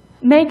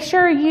 make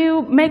sure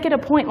you make it a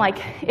point, like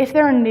if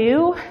they're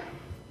new,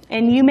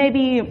 and you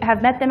maybe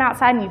have met them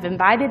outside and you've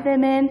invited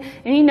them in,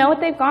 and you know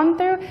what they've gone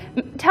through,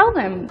 tell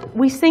them,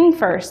 we sing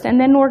first, and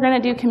then we're going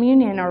to do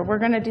communion, or we're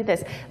going to do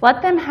this.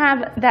 Let them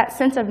have that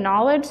sense of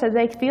knowledge so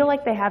they feel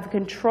like they have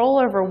control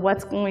over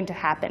what's going to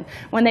happen.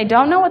 When they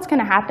don't know what's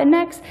going to happen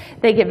next,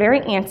 they get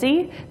very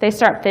antsy, they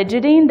start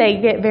fidgeting, they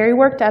get very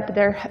worked up,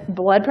 their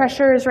blood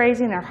pressure is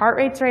raising, their heart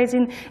rate's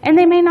raising, and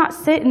they may not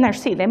sit in their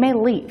seat, they may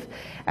leave.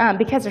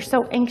 Because they're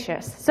so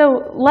anxious.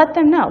 So let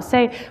them know.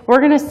 Say, we're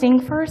going to sing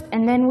first,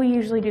 and then we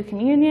usually do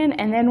communion,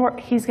 and then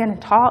he's going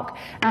to talk,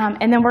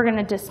 and then we're going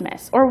to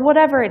dismiss, or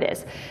whatever it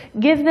is.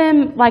 Give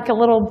them like a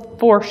little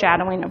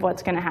foreshadowing of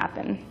what's going to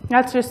happen.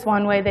 That's just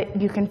one way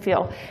that you can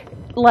feel.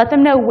 Let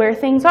them know where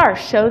things are.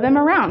 Show them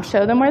around.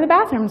 Show them where the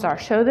bathrooms are.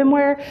 Show them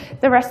where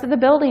the rest of the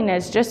building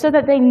is, just so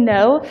that they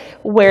know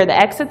where the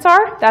exits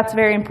are. That's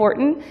very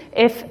important.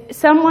 If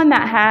someone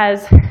that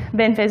has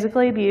been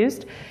physically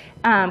abused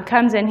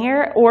comes in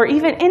here, or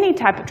even any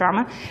type of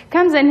trauma,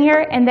 comes in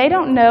here and they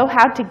don't know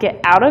how to get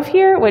out of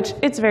here, which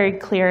it's very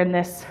clear in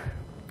this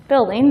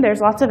building. There's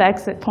lots of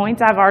exit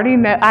points.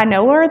 I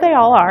know where they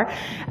all are.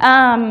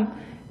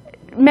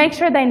 Make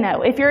sure they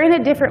know. If you're in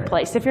a different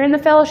place, if you're in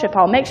the fellowship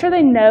hall, make sure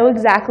they know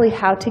exactly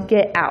how to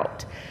get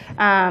out.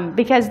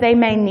 Because they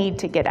may need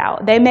to get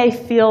out. They may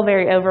feel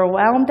very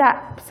overwhelmed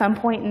at some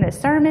point in this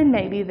sermon.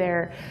 Maybe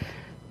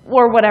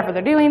or whatever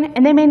they're doing,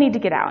 and they may need to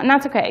get out, and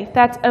that's okay.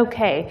 That's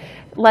okay.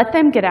 Let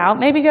them get out.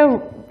 Maybe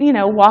go,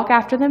 walk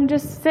after them,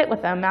 just sit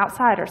with them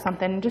outside or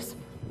something. Just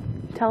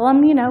tell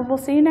them, we'll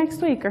see you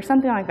next week or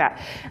something like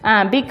that.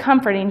 Be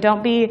comforting.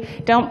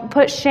 Don't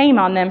put shame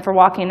on them for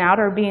walking out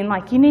or being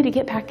like, you need to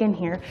get back in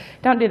here.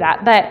 Don't do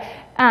that. But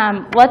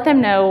let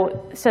them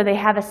know so they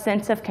have a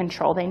sense of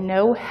control. They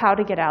know how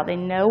to get out. They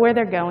know where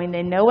they're going.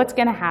 They know what's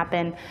going to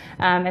happen.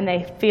 And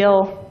they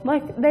feel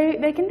like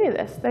they can do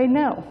this. They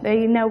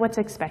know what's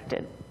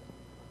expected.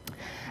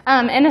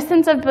 And a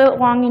sense of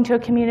belonging to a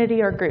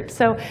community or group.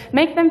 So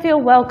make them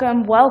feel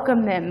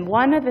welcome them.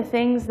 One of the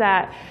things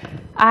that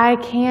I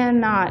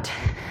cannot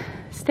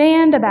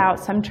stand about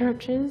some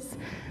churches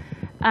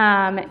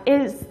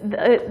is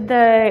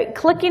the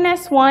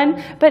clickiness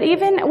one, but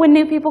even when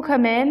new people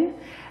come in,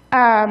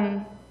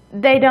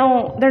 they're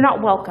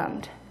not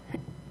welcomed.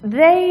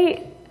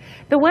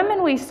 The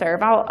women we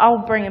serve,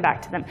 I'll bring it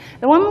back to them.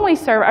 The women we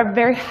serve are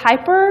very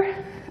hyper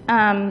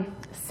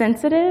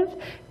sensitive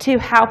to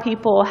how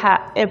people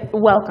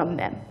welcome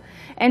them.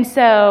 And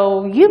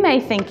so you may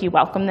think you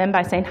welcome them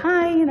by saying,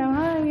 hi,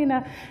 hi.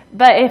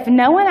 But if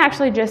no one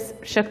actually just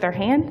shook their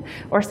hand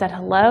or said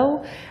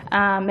hello,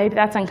 maybe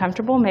that's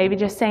uncomfortable. Maybe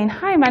just saying,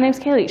 hi, my name's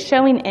Kaylee,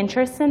 showing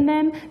interest in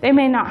them, they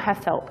may not have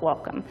felt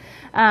welcome.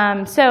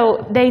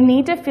 So they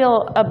need to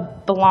feel a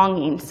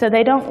belonging. So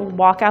they don't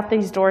walk out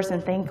these doors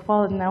and think,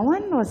 well, no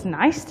one was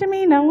nice to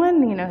me. No one,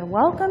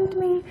 welcomed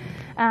me.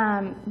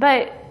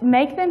 But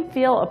make them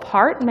feel a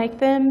part. Make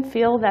them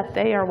feel that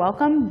they are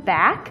welcome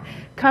back.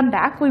 Come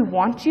back. We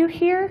want you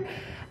here.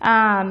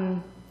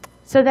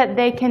 So that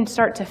they can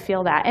start to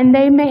feel that. And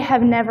they may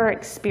have never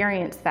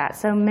experienced that.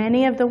 So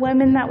many of the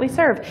women that we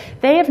serve,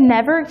 they have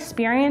never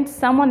experienced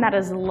someone that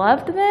has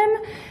loved them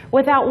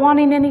without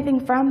wanting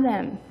anything from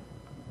them.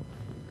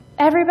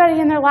 Everybody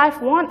in their life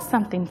wants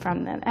something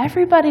from them.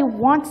 Everybody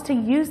wants to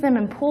use them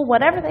and pull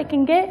whatever they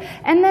can get.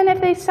 And then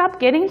if they stop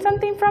getting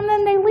something from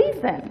them, they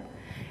leave them.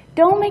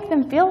 Don't make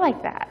them feel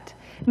like that.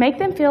 Make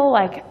them feel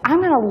like, I'm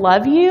going to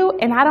love you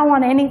and I don't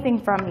want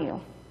anything from you.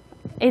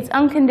 It's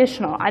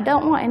unconditional. I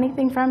don't want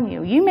anything from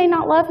you. You may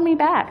not love me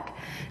back.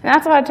 And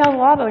that's what I tell a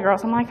lot of the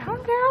girls. I'm like, I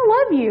don't care, I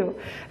love you.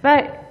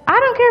 But I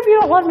don't care if you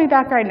don't love me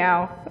back right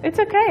now. It's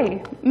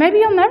okay. Maybe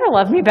you'll never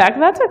love me back.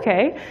 That's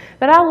okay.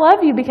 But I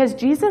love you because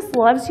Jesus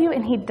loves you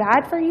and he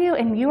died for you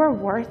and you are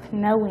worth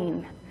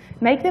knowing.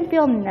 Make them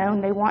feel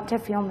known. They want to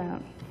feel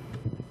known.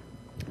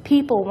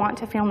 People want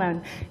to feel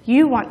known.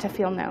 You want to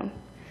feel known.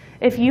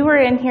 If you were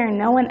in here and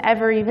no one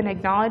ever even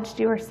acknowledged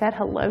you or said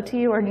hello to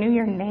you or knew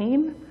your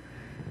name,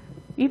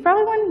 you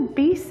probably wouldn't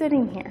be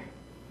sitting here.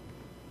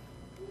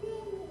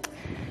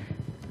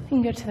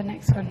 can go to the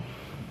next one.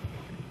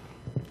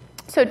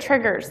 So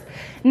triggers.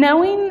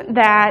 Knowing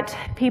that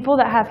people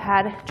that have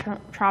had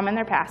trauma in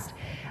their past,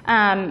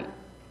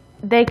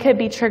 they could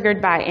be triggered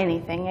by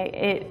anything.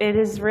 It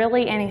is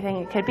really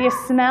anything. It could be a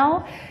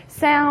smell,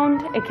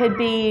 sound, it could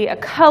be a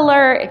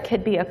color, it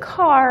could be a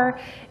car,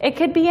 it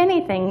could be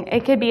anything.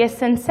 It could be a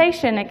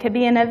sensation, it could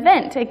be an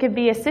event, it could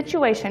be a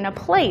situation, a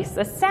place,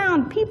 a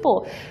sound,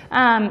 people.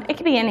 It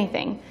could be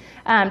anything.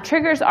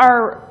 Triggers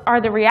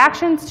are the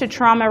reactions to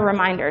trauma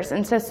reminders.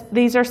 And so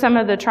these are some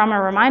of the trauma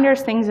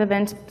reminders: things,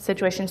 events,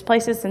 situations,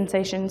 places,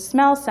 sensations,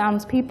 smells,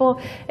 sounds, people,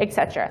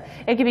 etc.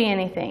 It could be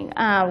anything.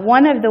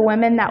 One of the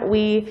women that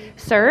we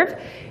serve,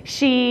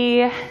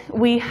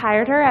 we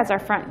hired her as our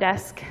front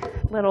desk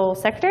little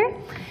secretary,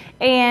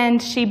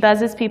 and she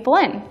buzzes people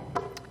in.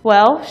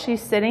 Well,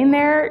 she's sitting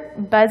there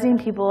buzzing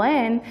people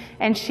in,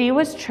 and she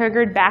was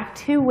triggered back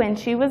to when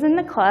she was in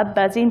the club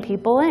buzzing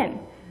people in.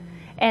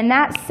 And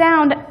that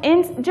sound,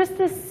 just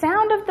the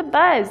sound of the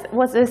buzz,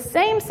 was the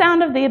same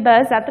sound of the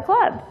buzz at the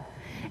club.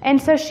 And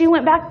so she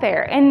went back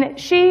there. And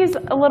she's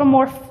a little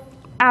more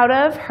out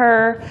of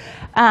her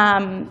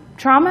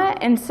trauma,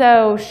 and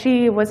so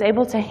she was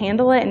able to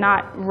handle it and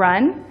not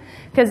run,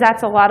 because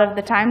that's a lot of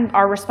the time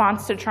our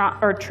response to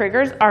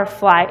triggers are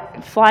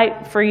flight,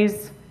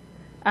 freeze,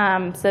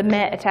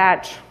 submit,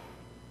 attach.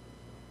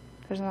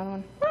 There's another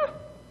one.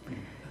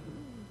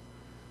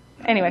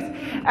 Anyways,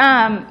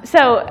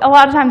 so a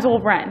lot of times we'll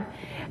run,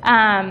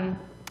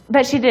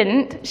 but she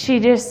didn't. She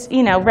just,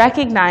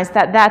 recognized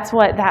that that's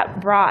what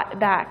that brought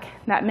back,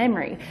 that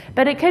memory.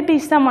 But it could be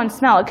someone's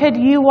smell. It could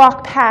you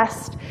walk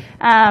past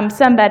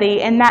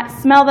somebody, and that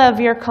smell of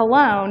your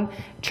cologne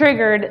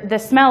triggered the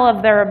smell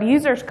of their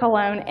abuser's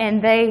cologne,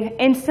 and they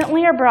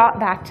instantly are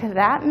brought back to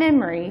that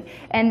memory,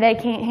 and they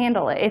can't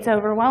handle it. It's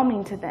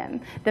overwhelming to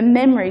them. The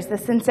memories, the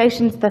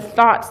sensations, the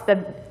thoughts,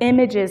 the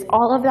images,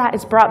 all of that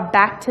is brought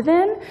back to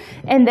them,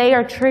 and they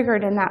are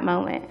triggered in that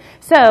moment.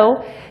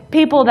 So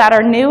people that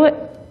are new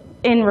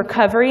in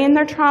recovery in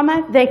their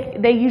trauma,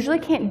 they usually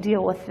can't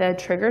deal with the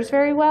triggers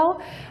very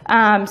well,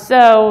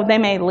 so they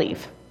may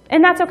leave.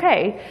 And that's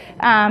okay.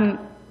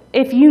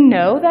 If you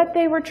know that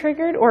they were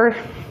triggered, or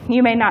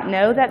you may not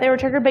know that they were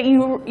triggered, but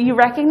you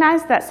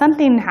recognize that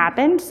something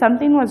happened,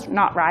 something was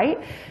not right,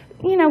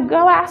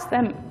 go ask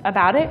them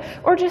about it,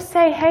 or just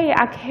say, hey,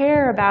 I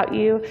care about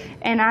you,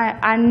 and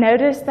I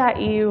noticed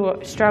that you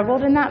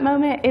struggled in that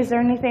moment. Is there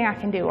anything I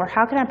can do, or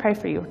how can I pray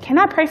for you? Can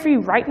I pray for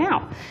you right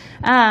now?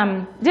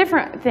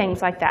 Different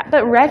things like that.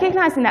 But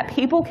recognizing that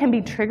people can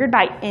be triggered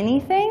by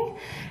anything,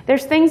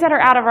 there's things that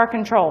are out of our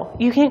control.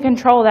 You can't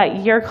control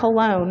that your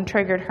cologne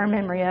triggered her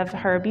memory of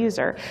her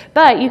abuser,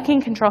 but you can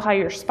control how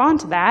you respond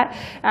to that.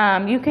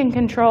 You can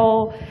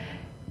control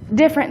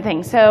different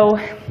things. So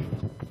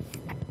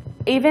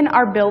even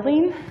our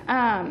building,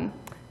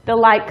 the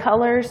light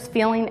colors,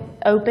 feeling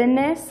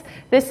openness,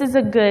 this is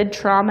a good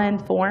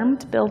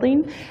trauma-informed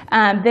building.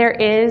 There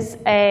is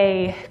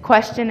a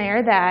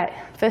questionnaire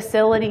that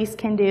facilities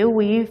can do.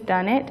 We've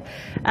done it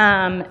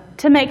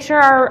to make sure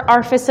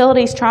our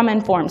facility's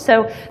trauma-informed.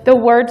 So the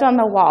words on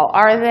the wall,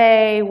 are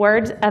they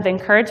words of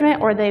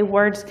encouragement, or are they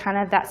words kind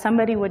of that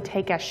somebody would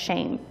take as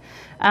shame?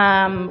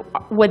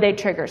 Would they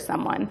trigger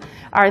someone?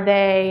 Are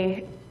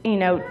they...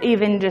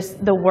 even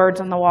just the words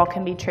on the wall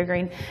can be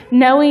triggering.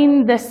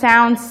 Knowing the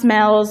sounds,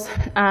 smells.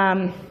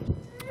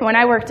 When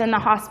I worked in the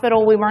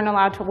hospital, we weren't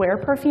allowed to wear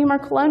perfume or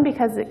cologne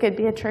because it could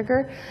be a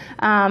trigger.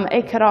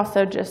 It could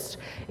also just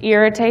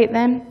irritate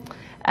them.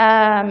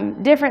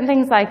 Different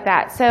things like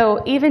that.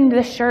 So even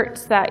the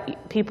shirts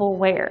that people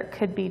wear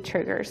could be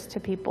triggers to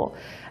people.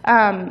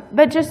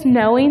 But just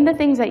knowing the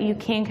things that you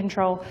can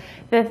control.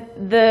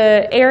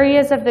 The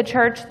areas of the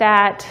church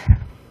that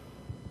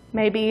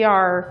maybe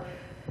are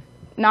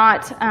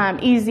not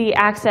easy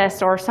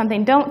access or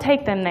something, don't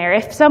take them there.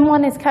 If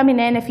someone is coming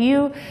in,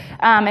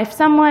 if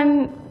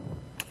someone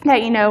that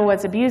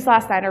was abused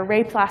last night or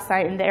raped last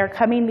night, and they're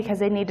coming because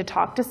they need to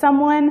talk to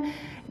someone,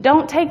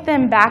 don't take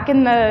them back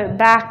in the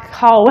back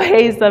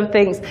hallways of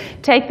things.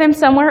 Take them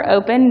somewhere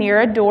open,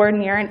 near a door,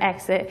 near an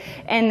exit,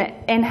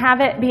 and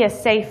have it be a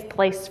safe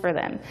place for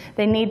them.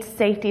 They need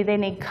safety, they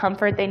need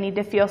comfort, they need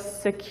to feel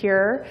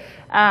secure.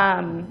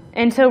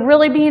 And so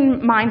really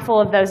being mindful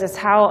of those is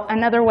how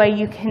another way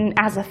you can,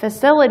 as a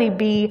facility,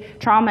 be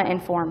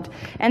trauma-informed.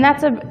 And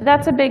that's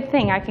a big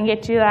thing. I can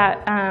get you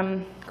that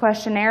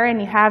questionnaire,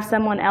 and you have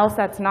someone else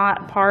that's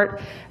not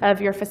part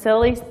of your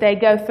facilities. They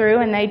go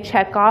through and they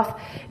check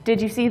off, did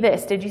you see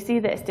this? Did you see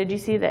this? Did you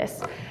see this?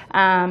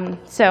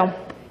 So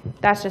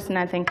that's just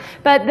another thing.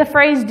 But the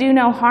phrase, do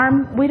no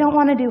harm, we don't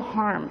want to do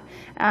harm.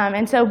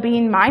 And so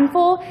being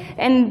mindful,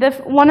 and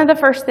one of the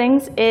first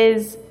things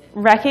is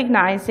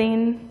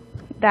recognizing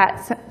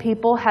that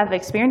people have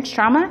experienced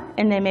trauma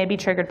and they may be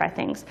triggered by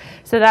things.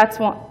 So that's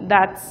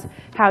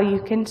how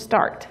you can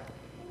start.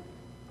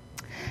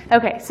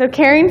 Okay, so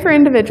caring for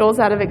individuals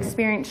that have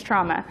experienced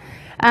trauma.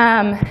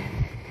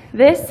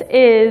 This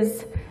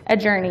is a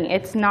journey.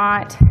 It's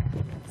not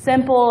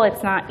simple.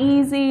 It's not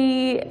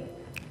easy.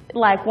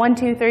 like 1,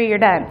 2, 3, you're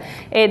done.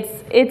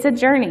 It's a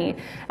journey.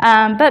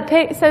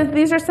 So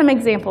these are some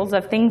examples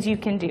of things you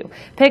can do.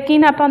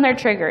 Picking up on their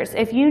triggers.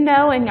 If you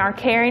know and are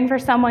caring for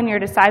someone, you're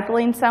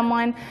discipling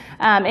someone,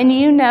 and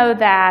you know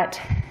that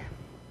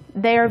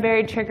they are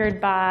very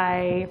triggered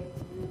by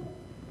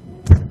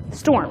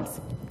storms.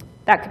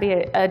 That could be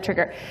a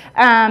trigger.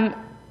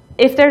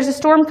 If there's a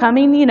storm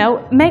coming,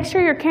 make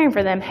sure you're caring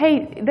for them.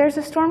 Hey, there's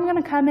a storm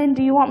going to come in.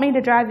 Do you want me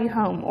to drive you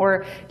home?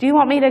 Or do you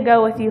want me to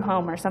go with you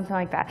home? Or something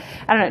like that.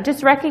 I don't know.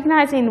 Just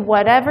recognizing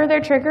whatever their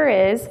trigger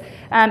is.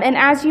 And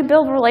as you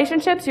build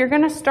relationships, you're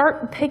going to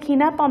start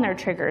picking up on their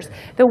triggers.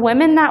 The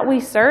women that we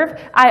serve,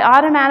 I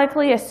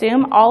automatically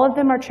assume all of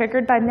them are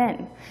triggered by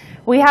men.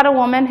 We had a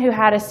woman who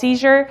had a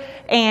seizure,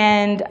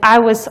 and I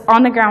was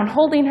on the ground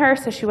holding her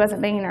so she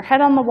wasn't banging her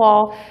head on the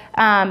wall.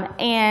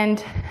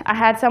 And I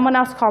had someone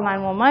else call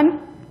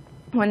 911.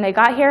 When they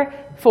got here,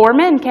 4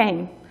 men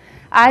came.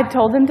 I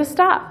told them to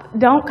stop.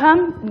 Don't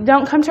come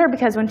to her,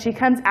 because when she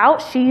comes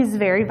out, she's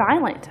very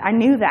violent. I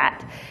knew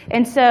that.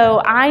 And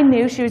so I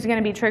knew she was going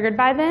to be triggered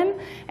by them,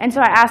 and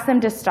so I asked them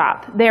to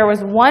stop. There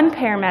was one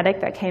paramedic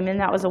that came in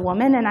that was a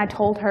woman, and I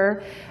told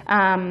her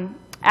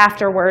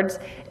afterwards,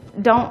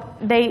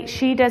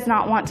 she does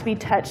not want to be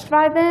touched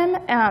by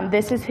them.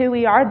 This is who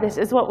we are. This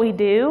is what we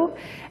do.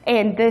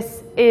 And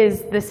this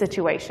is the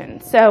situation.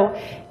 So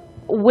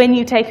when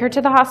you take her to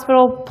the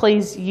hospital,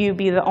 please, you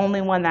be the only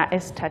one that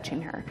is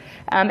touching her.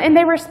 And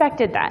they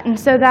respected that. And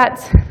so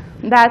that's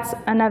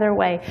another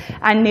way.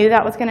 I knew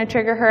that was going to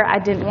trigger her. I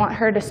didn't want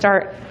her to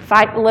start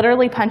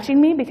literally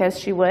punching me, because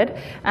she would.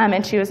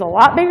 And she was a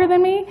lot bigger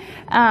than me.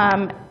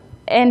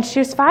 And she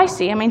was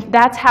feisty. I mean,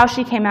 that's how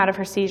she came out of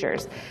her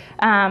seizures.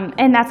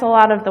 And that's a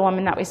lot of the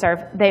women that we serve.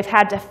 They've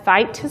had to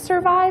fight to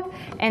survive,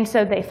 and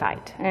so they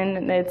fight.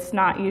 And it's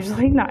not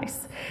usually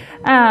nice.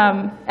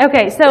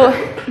 Okay, so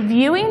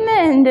viewing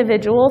the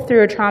individual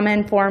through a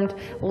trauma-informed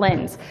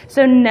lens.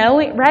 So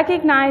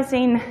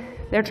recognizing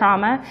their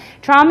trauma.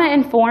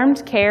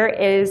 Trauma-informed care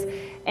is,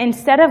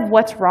 instead of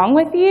what's wrong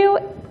with you,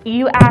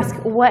 you ask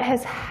what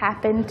has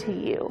happened to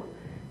you.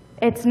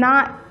 It's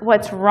not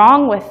what's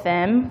wrong with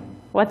them,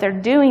 what they're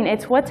doing,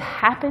 it's what's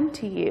happened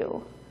to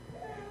you.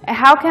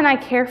 How can I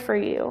care for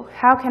you?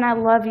 How can I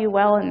love you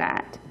well in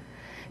that?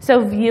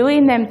 So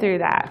viewing them through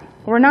that.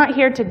 We're not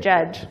here to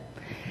judge.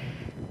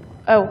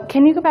 Oh,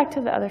 can you go back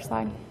to the other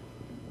slide?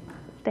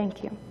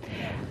 Thank you.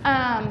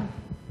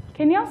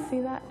 Can y'all see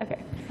that?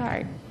 Okay,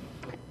 sorry.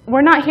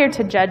 We're not here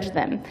to judge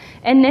them.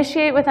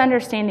 Initiate with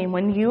understanding.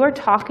 When you are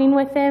talking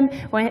with them,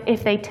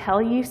 if they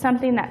tell you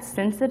something that's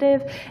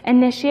sensitive,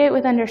 initiate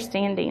with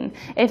understanding.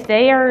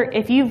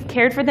 If you've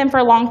cared for them for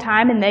a long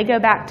time and they go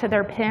back to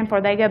their pimp,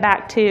 or they go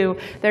back to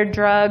their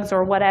drugs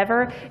or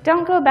whatever,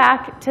 don't go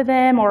back to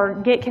them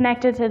or get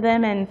connected to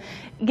them and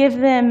give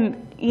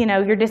them,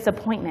 your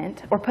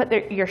disappointment or put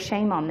your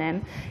shame on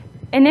them.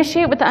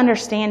 Initiate with the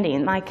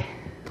understanding, like,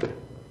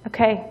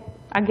 okay,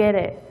 I get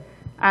it.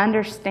 I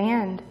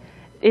understand.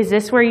 Is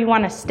this where you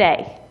want to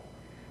stay?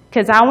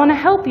 Because I want to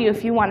help you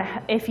if you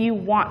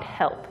want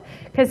help.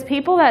 Because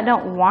people that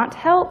don't want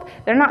help,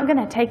 they're not going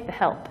to take the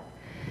help.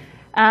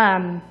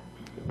 We're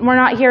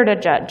not here to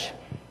judge.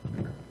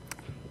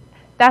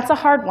 That's a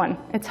hard one.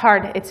 It's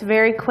hard. It's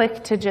very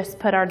quick to just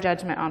put our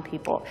judgment on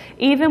people.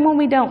 Even when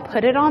we don't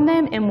put it on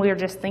them and we're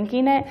just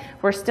thinking it,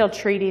 we're still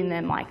treating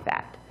them like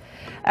that.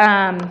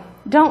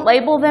 Don't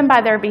label them by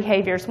their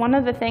behaviors. One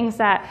of the things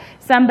that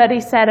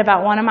somebody said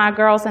about one of my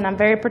girls, and I'm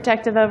very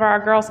protective over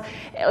our girls,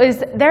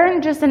 is they're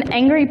just an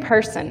angry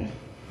person.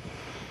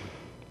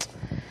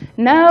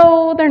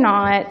 No, they're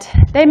not.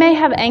 They may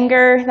have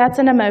anger. That's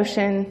an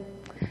emotion.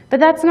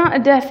 But that's not a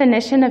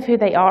definition of who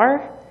they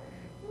are.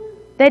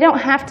 They don't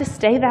have to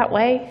stay that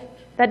way.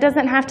 That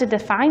doesn't have to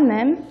define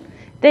them.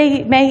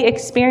 They may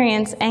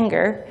experience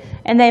anger,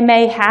 and they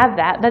may have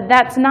that, but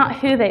that's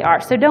not who they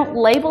are. So don't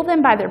label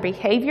them by their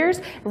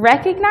behaviors.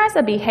 Recognize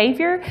a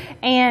behavior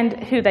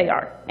and who they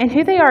are. And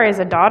who they are is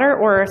a daughter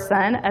or a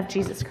son of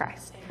Jesus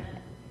Christ.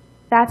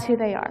 That's who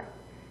they are.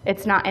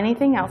 It's not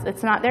anything else.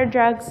 It's not their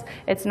drugs.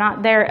 It's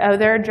not they're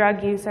a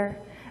drug user.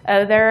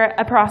 Oh, they're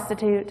a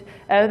prostitute.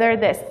 Oh, they're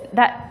this.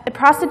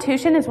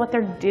 Prostitution is what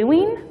they're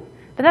doing,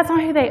 but that's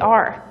not who they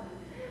are.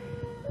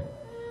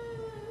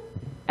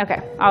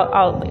 Okay,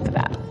 I'll leave it at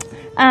that.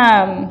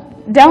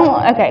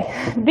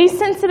 Be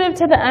sensitive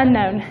to the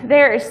unknown.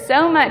 There is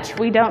so much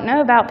we don't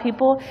know about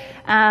people,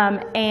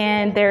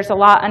 and there's a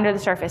lot under the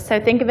surface.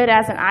 So think of it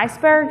as an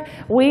iceberg.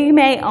 We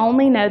may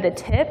only know the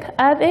tip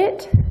of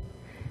it.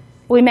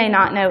 We may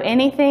not know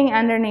anything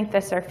underneath the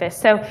surface.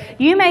 So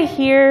you may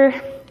hear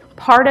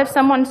part of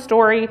someone's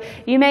story.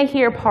 You may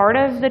hear part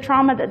of the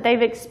trauma that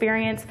they've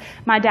experienced.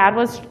 My dad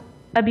was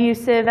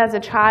abusive as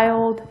a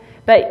child,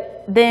 but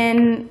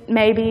then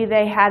maybe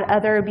they had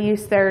other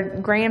abuse, their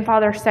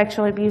grandfather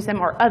sexually abused them,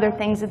 or other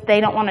things that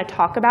they don't want to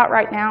talk about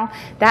right now.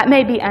 That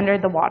may be under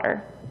the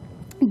water.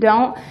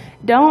 Don't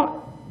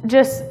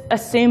just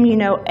assume you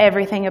know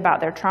everything about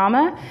their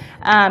trauma.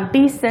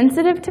 Be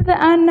sensitive to the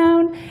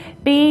unknown.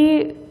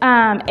 Be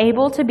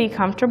able to be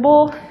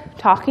comfortable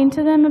talking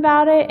to them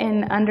about it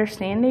and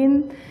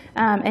understanding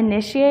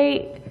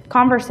initiate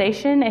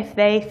conversation. If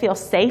they feel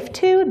safe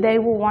to, they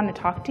will want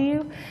to talk to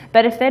you.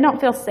 But if they don't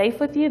feel safe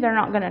with you, they're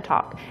not going to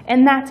talk.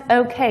 And that's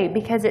okay,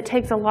 because it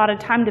takes a lot of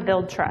time to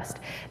build trust.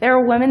 There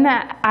are women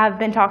that I've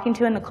been talking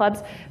to in the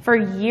clubs for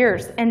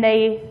years, and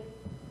they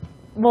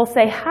will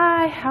say,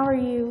 "Hi, how are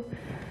you?"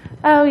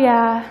 "Oh,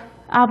 yeah."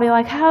 I'll be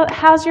like,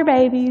 how's your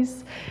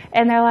babies?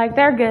 And they're like,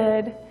 "They're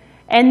good."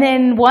 And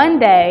then one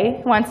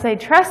day, once they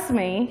trust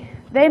me,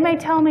 they may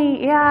tell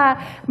me,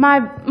 "Yeah,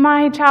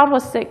 my child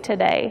was sick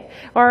today,"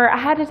 or "I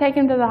had to take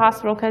him to the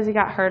hospital because he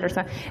got hurt," or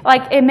something.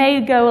 Like, it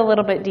may go a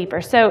little bit deeper.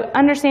 So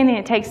understanding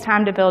it takes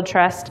time to build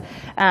trust.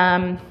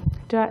 Am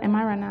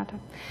I running out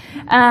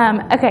of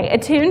time? Okay,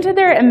 attune to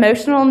their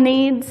emotional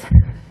needs.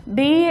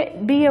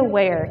 Be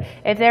aware.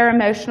 If they're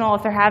emotional,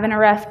 if they're having a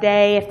rough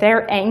day, if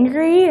they're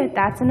angry,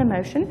 that's an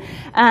emotion.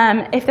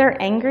 If they're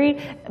angry,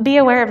 be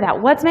aware of that.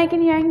 What's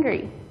making you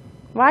angry?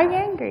 Why are you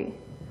angry?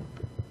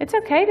 It's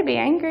okay to be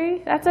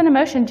angry. That's an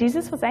emotion.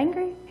 Jesus was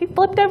angry. He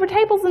flipped over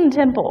tables in the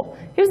temple.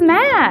 He was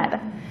mad.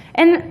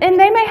 And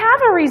they may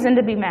have a reason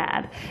to be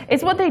mad.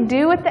 It's what they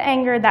do with the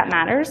anger that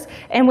matters.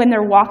 And when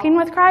they're walking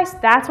with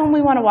Christ, that's when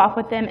we want to walk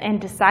with them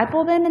and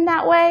disciple them in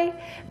that way.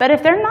 But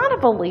if they're not a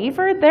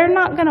believer, they're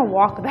not going to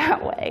walk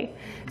that way.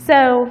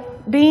 So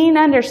being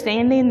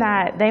understanding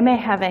that they may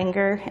have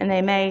anger and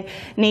they may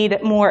need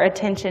more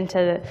attention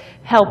to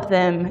help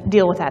them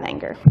deal with that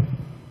anger.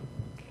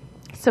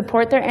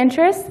 Support their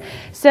interests.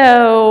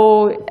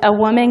 So a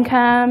woman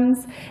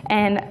comes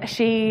and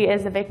she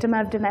is a victim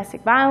of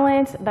domestic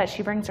violence, but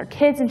she brings her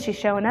kids and she's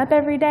showing up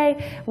every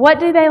day. What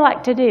do they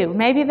like to do?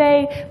 Maybe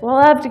they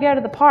love to go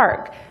to the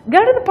park. Go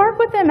to the park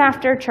with them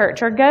after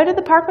church, or go to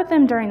the park with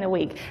them during the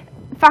week.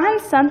 Find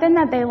something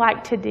that they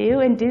like to do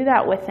and do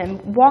that with them.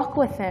 Walk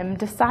with them,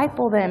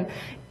 disciple them,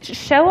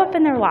 show up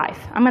in their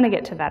life. I'm going to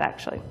get to that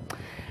actually.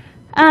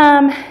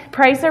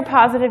 Praise their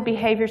positive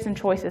behaviors and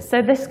choices.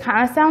 So this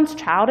kind of sounds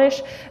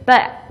childish,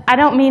 but I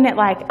don't mean it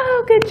like,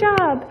 "Oh, good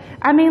job."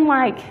 I mean,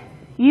 like,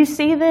 you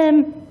see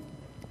them,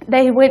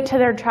 they went to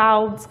their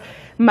child's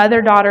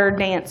mother-daughter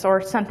dance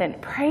or something.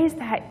 Praise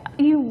that.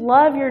 You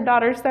love your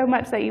daughter so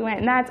much that you went,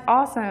 and that's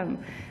awesome.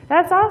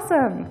 That's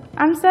awesome.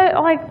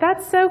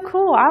 That's so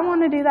cool. I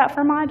want to do that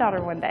for my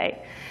daughter one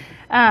day.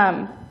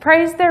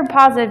 Praise their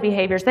positive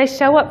behaviors. They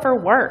show up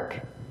for work.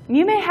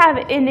 You may have,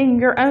 in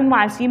your own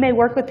lives, you may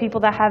work with people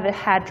that have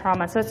had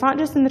trauma. So it's not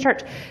just in the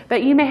church,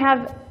 but you may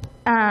have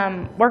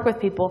work with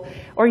people,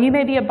 or you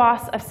may be a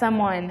boss of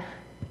someone.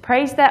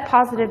 Praise that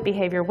positive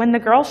behavior. When the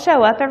girls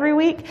show up every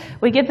week,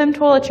 we give them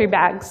toiletry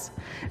bags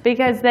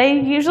because they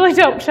usually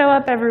don't show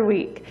up every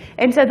week.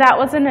 And so that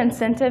was an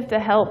incentive to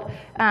help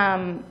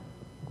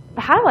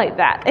highlight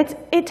that.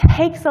 It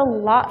takes a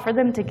lot for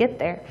them to get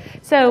there.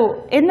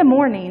 So in the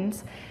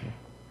mornings,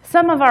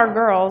 some of our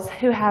girls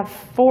who have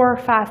 4 or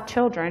 5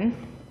 children,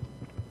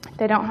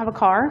 they don't have a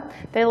car,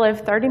 they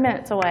live 30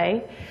 minutes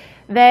away,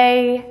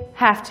 they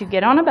have to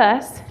get on a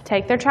bus,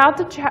 take their child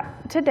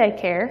to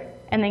daycare,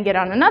 and then get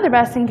on another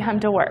bus and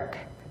come to work.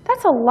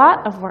 That's a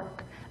lot of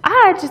work.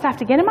 I just have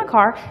to get in my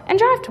car and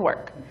drive to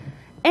work.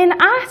 And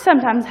I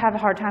sometimes have a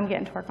hard time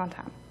getting to work on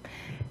time.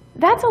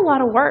 That's a lot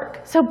of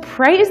work. So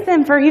praise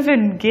them for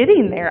even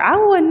getting there. I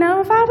wouldn't know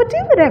if I would do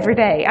it every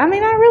day. I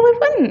mean, I really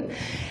wouldn't.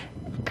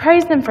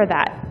 Praise them for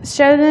that.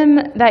 Show them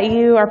that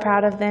you are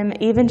proud of them,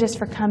 even just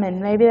for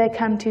coming. Maybe they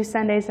come 2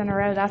 Sundays in a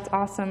row. That's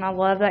awesome. I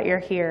love that you're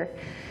here.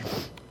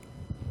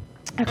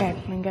 Okay,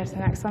 we can go to the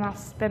next one. I'll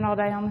spend all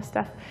day on this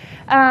stuff.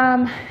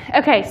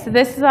 Okay, so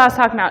this is what I was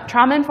talking about.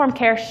 Trauma-informed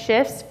care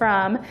shifts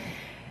from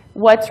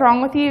what's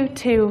wrong with you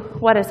to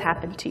what has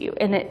happened to you.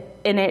 And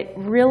it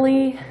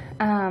really,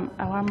 I'm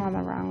on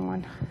the wrong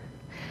one.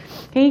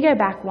 Can you go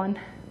back one?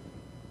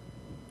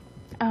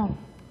 Oh.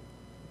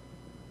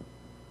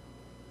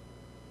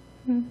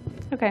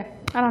 Okay,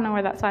 I don't know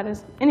where that slide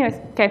is. Anyways,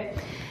 okay.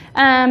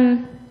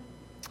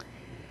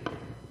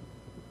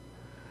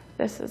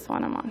 This is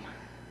one I'm on.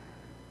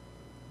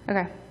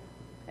 Okay.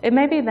 It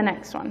may be the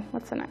next one.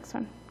 What's the next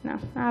one? No,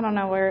 I don't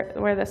know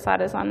where this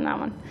slide is on that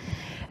one.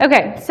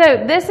 Okay, so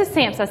this is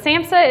SAMHSA.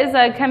 SAMHSA is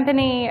a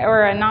company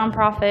or a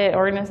nonprofit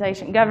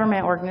organization,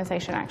 government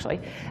organization actually.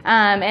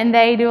 And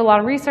they do a lot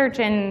of research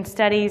and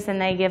studies,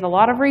 and they give a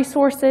lot of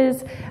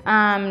resources.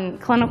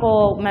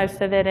 Clinical,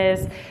 most of it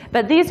is.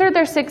 But these are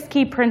their 6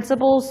 key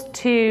principles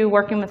to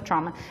working with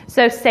trauma.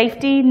 So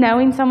safety,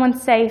 knowing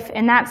someone's safe,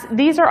 and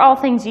these are all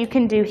things you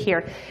can do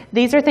here.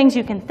 These are things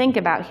you can think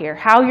about here,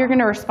 how you're going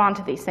to respond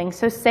to these things.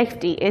 So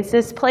safety, is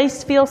this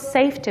place feel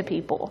safe to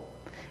people?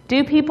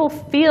 Do people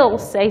feel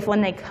safe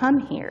when they come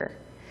here?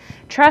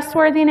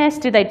 Trustworthiness,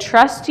 do they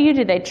trust you?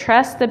 Do they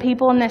trust the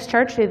people in this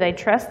church? Do they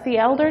trust the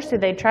elders? Do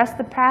they trust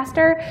the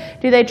pastor?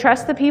 Do they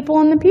trust the people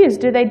in the pews?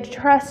 Do they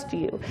trust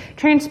you?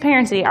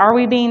 Transparency, are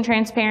we being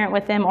transparent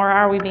with them, or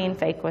are we being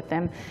fake with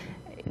them?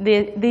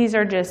 These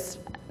are just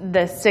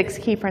the 6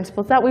 key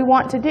principles that we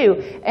want to do.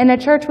 In a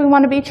church, we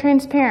want to be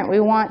transparent. We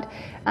want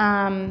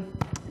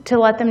to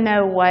let them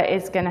know what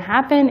is going to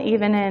happen,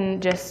 even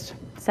in just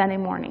Sunday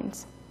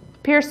mornings.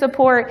 Peer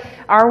support,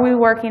 are we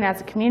working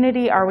as a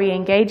community? Are we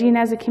engaging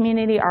as a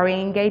community? Are we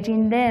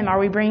engaging them? Are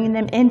we bringing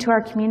them into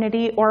our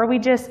community? Or are we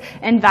just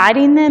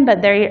inviting them,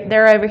 but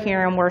they're over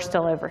here and we're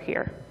still over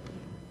here?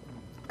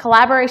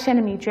 Collaboration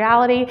and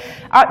mutuality.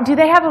 Do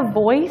they have a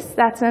voice?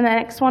 That's the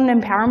next one,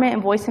 empowerment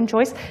and voice and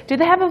choice. Do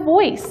they have a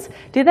voice?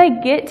 Do they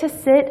get to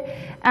sit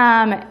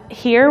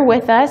here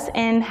with us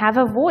and have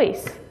a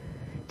voice?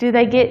 Do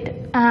they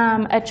get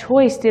a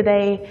choice? Do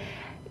they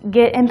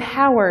get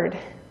empowered?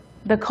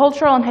 The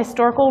cultural and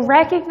historical,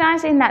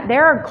 recognizing that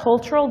there are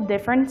cultural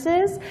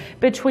differences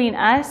between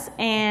us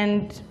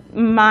and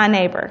my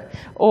neighbor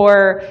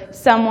or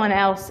someone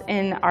else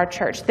in our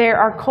church. There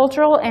are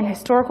cultural and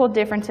historical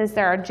differences.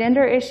 There are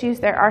gender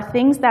issues. There are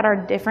things that are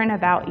different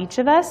about each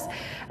of us.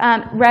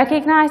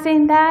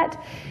 Recognizing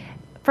that,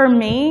 for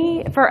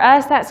me, for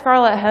us at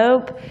Scarlet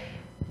Hope,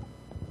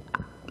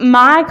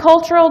 my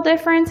cultural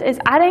difference is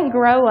I didn't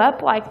grow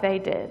up like they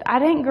did. I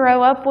didn't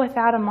grow up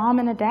without a mom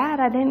and a dad.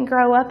 I didn't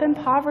grow up in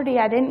poverty.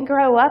 I didn't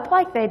grow up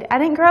like they did. I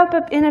didn't grow up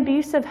in an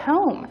abusive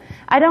home.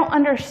 I don't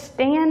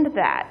understand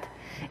that.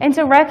 And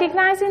so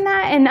recognizing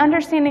that and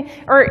understanding,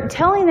 or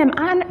telling them,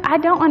 I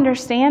don't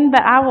understand,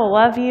 but I will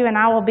love you and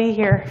I will be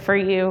here for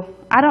you.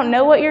 I don't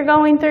know what you're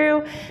going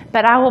through,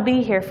 but I will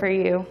be here for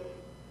you.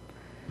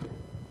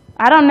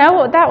 I don't know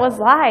what that was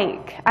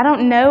like. I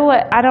don't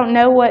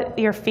know what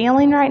you're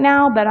feeling right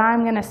now, but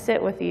I'm going to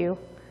sit with you.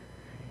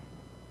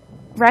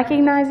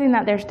 Recognizing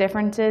that there's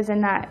differences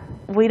and that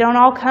we don't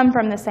all come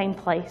from the same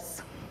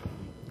place.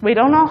 We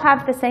don't all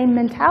have the same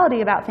mentality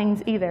about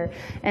things either.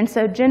 And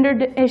so gender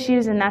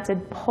issues, and that's a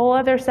whole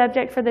other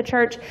subject for the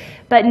church,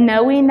 but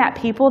knowing that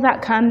people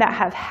that come that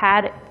have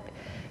had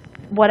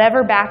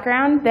whatever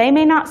background, they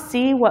may not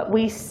see what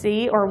we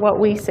see or what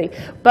we see.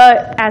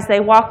 But as they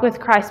walk with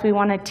Christ, we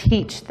want to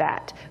teach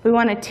that. We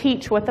want to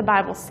teach what the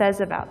Bible says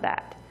about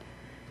that.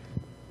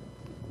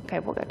 Okay,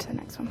 we'll go to the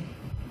next one.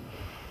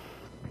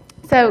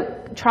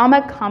 So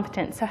trauma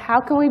competence. So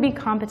how can we be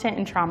competent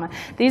in trauma?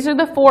 These are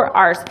the 4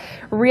 R's.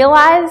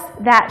 Realize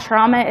that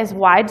trauma is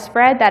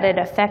widespread, that it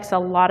affects a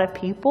lot of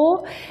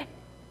people.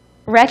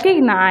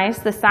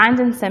 Recognize the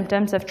signs and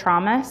symptoms of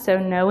trauma, so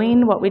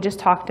knowing what we just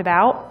talked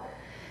about.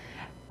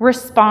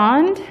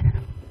 Respond.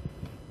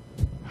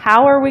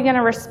 How are we going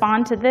to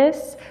respond to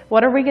this?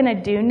 What are we going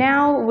to do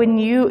now? When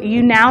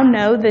you now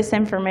know this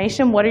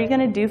information, what are you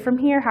going to do from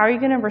here? How are you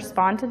going to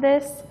respond to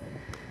this?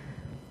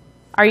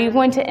 Are you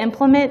going to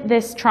implement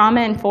this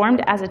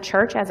trauma-informed as a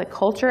church, as a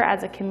culture,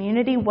 as a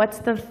community? What's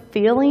the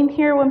feeling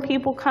here when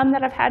people come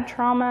that have had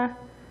trauma?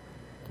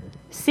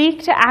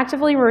 Seek to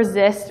actively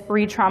resist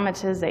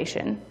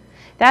re-traumatization.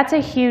 That's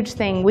a huge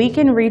thing. We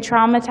can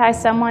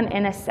re-traumatize someone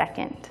in a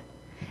second.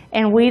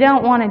 And we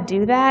don't want to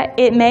do that.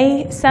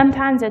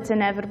 Sometimes it's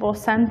inevitable.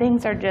 Some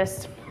things are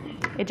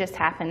it just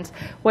happens.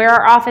 Where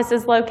our office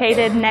is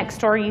located, next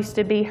door used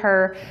to be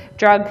her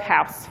drug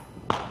house.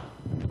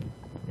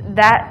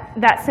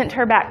 That sent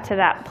her back to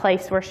that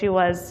place where she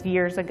was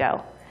years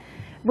ago.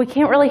 We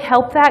can't really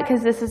help that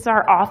because this is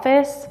our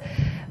office,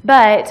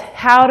 but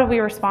how do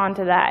we respond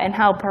to that and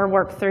help her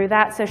work through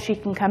that so she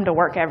can come to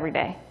work every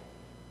day?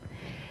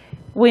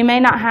 We may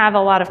not have a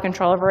lot of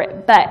control over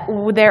it, but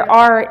there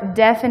are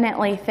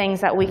definitely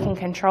things that we can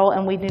control,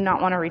 and we do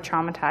not want to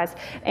re-traumatize.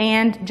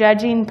 And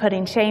judging,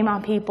 putting shame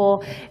on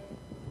people,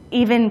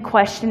 even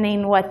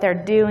questioning what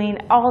they're doing,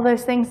 all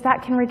those things,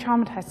 that can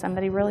re-traumatize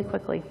somebody really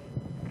quickly.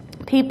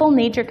 People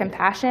need your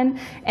compassion,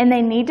 and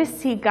they need to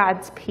see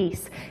God's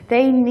peace.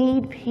 They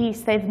need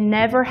peace. They've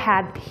never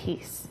had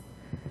peace.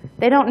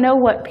 They don't know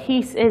what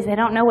peace is. They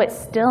don't know what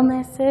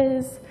stillness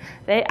is.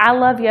 I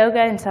love yoga,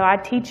 and so I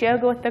teach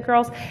yoga with the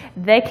girls.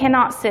 They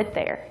cannot sit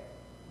there.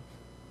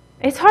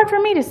 It's hard for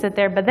me to sit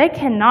there, but they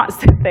cannot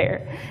sit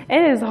there.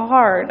 It is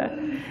hard.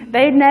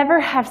 They never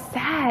have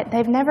sat.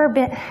 They've never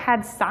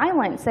had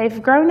silence.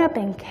 They've grown up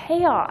in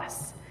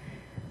chaos.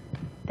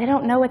 They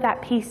don't know what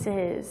that peace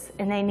is,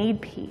 and they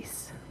need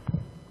peace.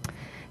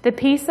 The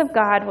peace of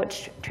God,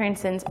 which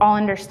transcends all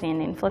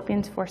understanding.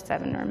 Philippians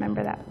 4:7.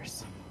 Remember that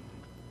verse.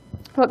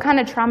 What kind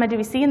of trauma do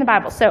we see in the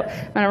Bible? So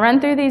I'm going to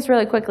run through these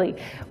really quickly.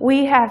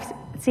 We have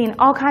seen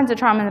all kinds of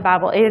trauma in the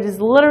Bible. It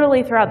is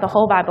literally throughout the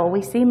whole Bible.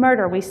 We see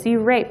murder. We see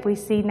rape. We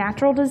see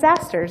natural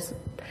disasters.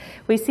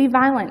 We see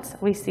violence.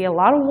 We see a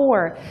lot of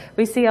war.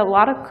 We see a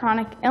lot of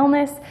chronic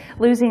illness,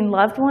 losing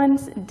loved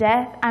ones,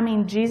 death. I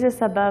mean,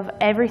 Jesus above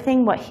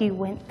everything, what he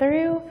went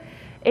through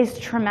is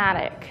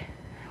traumatic.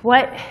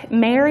 What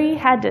Mary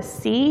had to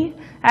see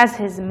as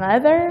his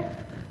mother,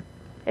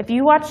 if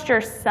you watched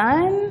your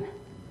son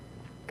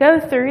go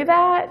through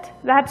that,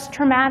 that's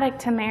traumatic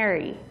to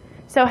Mary.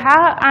 So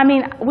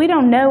we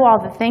don't know all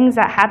the things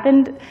that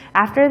happened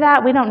after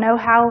that. We don't know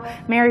how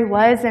Mary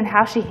was and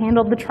how she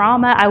handled the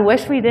trauma. I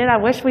wish we did. I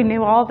wish we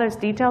knew all those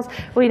details.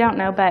 We don't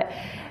know, but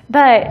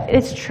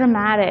it's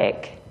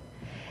traumatic.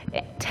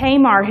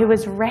 Tamar, who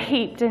was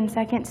raped in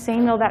 2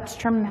 Samuel, that's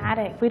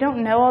traumatic. We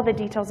don't know all the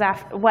details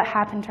after what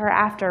happened to her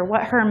after,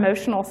 what her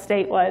emotional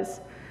state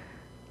was.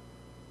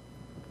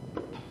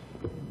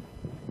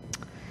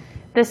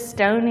 The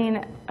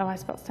stoning, oh, I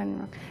spelled stoning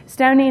wrong.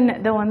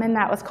 Stoning the woman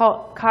that was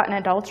caught in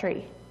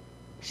adultery.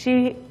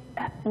 She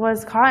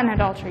was caught in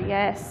adultery,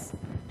 yes.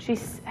 She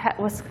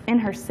was in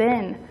her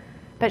sin,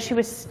 but she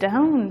was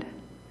stoned.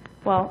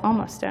 Well,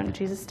 almost stoned.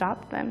 Jesus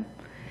stopped them.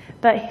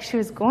 But she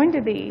was going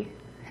to be.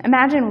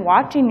 Imagine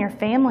watching your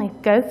family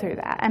go through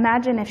that.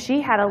 Imagine if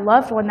she had a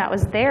loved one that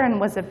was there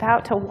and was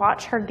about to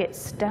watch her get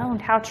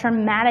stoned. How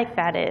traumatic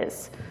that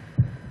is.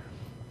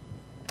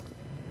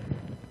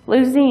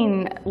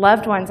 Losing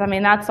loved ones, I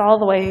mean, that's all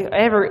the way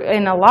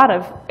in a lot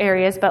of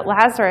areas, but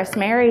Lazarus,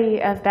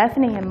 Mary of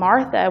Bethany and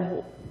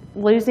Martha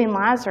losing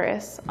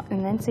Lazarus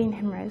and then seeing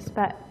him rise.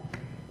 But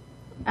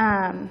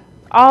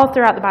all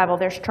throughout the Bible,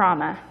 there's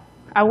trauma.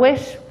 I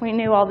wish we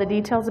knew all the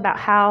details about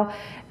how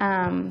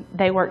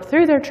they worked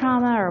through their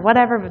trauma or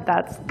whatever, but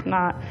that's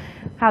not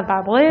how the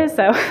Bible is,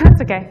 so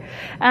that's okay.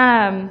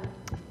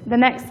 The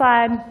next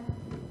slide.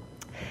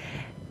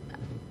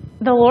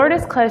 The Lord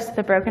is close to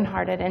the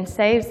brokenhearted and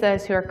saves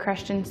those who are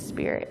crushed in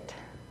spirit.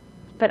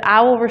 But I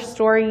will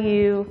restore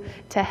you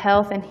to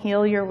health and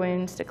heal your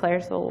wounds,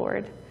 declares the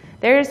Lord.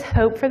 There is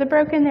hope for the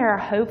broken. There are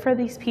hope for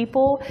these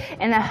people.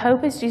 And the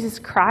hope is Jesus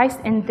Christ.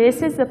 And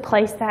this is the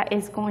place that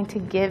is going to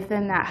give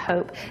them that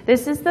hope.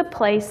 This is the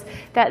place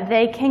that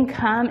they can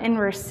come and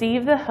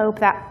receive the hope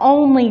that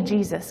only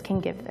Jesus can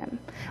give them.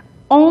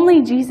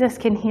 Only Jesus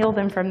can heal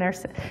them from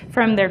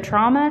their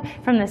trauma,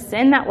 from the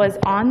sin that was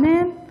on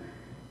them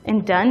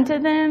and done to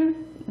them.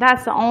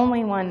 That's the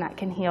only one that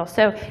can heal.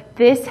 So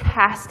this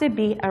has to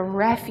be a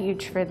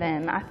refuge for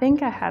them. I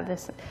think I have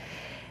this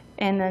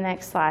in the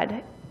next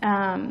slide.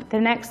 The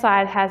next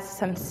slide has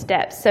some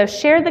steps. So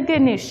share the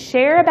good news.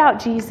 Share about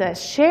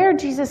Jesus. Share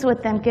Jesus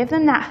with them. Give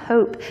them that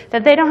hope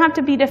that they don't have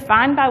to be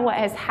defined by what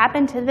has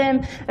happened to them,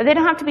 or they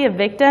don't have to be a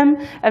victim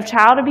of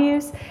child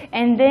abuse.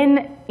 And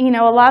then,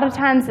 a lot of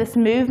times this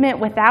movement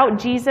without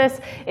Jesus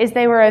is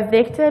they were a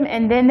victim,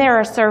 and then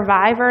they're a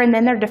survivor, and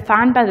then they're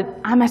defined by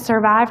I'm a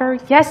survivor.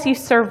 Yes, you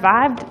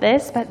survived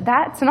this, but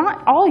that's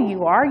not all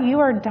you are. You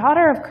are a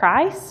daughter of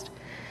Christ.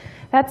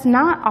 That's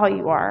not all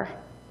you are.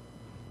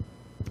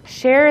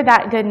 Share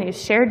that good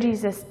news. Share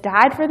Jesus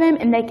died for them,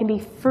 and they can be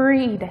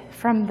freed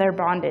from their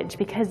bondage,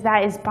 because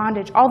that is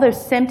bondage. All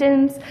those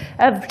symptoms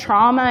of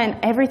trauma and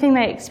everything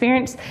they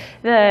experience,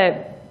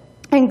 the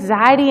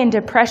anxiety and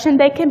depression,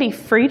 they can be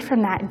freed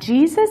from that.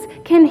 Jesus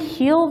can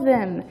heal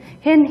them,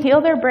 can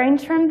heal their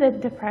brains from the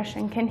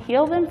depression, can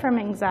heal them from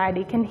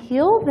anxiety, can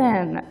heal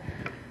them.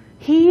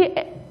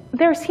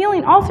 There's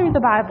healing all through the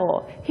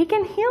Bible. He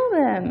can heal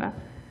them.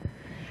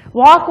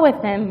 Walk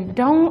with them.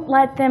 Don't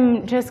let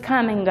them just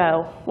come and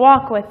go.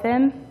 Walk with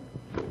them.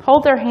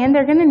 Hold their hand.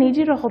 They're going to need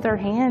you to hold their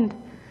hand.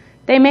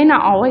 They may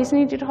not always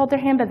need you to hold their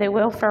hand, but they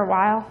will for a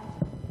while.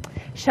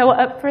 Show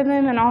up for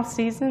them in all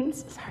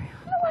seasons. Sorry, I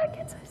don't know why I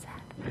get so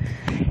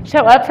sad.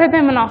 Show up for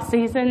them in all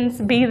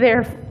seasons. Be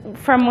there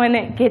from when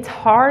it gets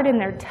hard and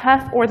they're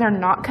tough or they're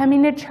not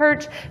coming to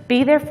church.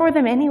 Be there for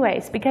them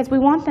anyways, because we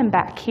want them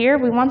back here.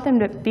 We want them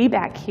to be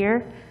back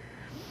here.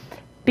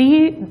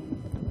 Be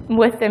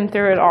with them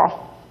through it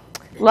all.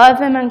 Love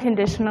them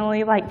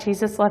unconditionally like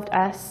Jesus loved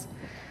us,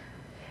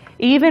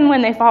 even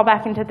when they fall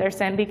back into their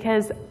sin,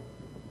 because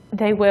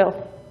they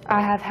will.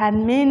 I have had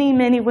many,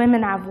 many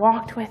women I've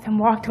walked with,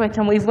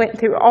 and we've went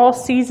through all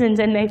seasons,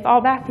 and they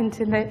fall back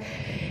into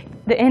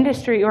the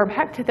industry or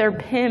back to their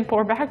pimp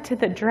or back to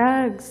the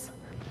drugs.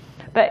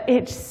 But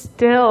you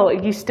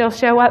still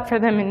show up for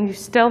them, and you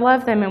still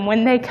love them, and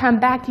when they come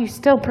back, you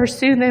still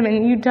pursue them,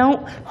 and you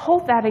don't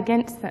hold that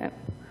against them.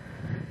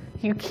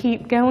 You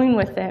keep going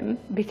with them,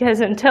 because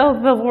until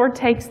the Lord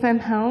takes them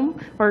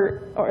home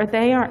or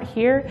they aren't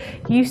here,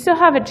 you still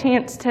have a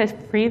chance to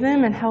free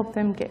them and help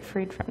them get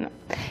freed from them.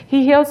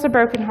 He heals the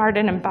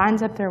brokenhearted and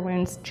binds up their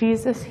wounds.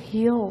 Jesus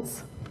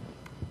heals.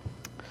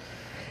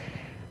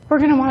 We're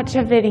going to watch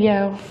a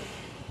video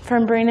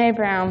from Brené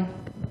Brown.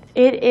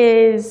 It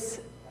is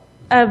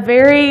a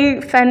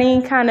very funny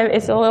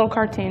it's a little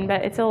cartoon,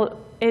 but it's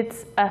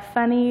a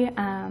funny,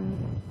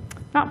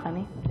 not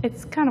funny,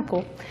 it's kind of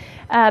cool.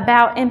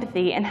 About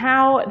empathy and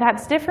how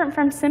that's different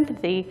from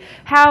sympathy.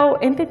 How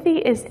empathy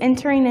is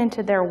entering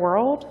into their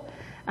world,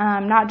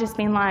 not just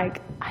being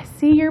like, I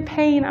see your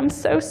pain, I'm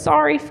so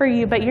sorry for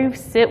you, but you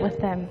sit with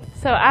them.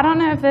 So I don't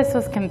know if this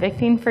was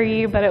convicting for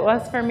you, but it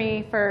was for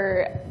me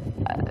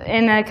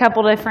in a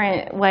couple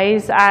different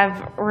ways.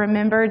 I've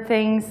remembered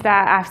things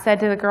that I've said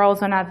to the girls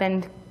when I've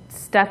been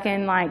stuck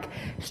in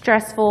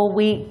stressful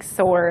weeks,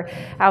 or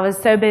I was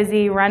so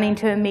busy running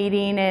to a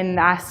meeting and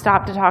I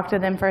stopped to talk to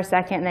them for a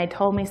second and they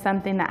told me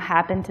something that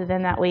happened to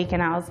them that week,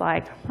 and I was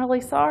like, I'm really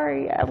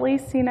sorry, at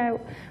least,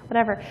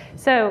 whatever.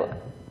 So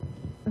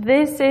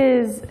this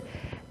is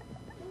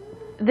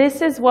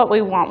what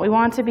we want. We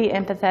want to be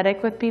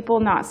empathetic with people,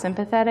 not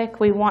sympathetic.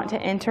 We want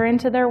to enter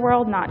into their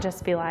world, not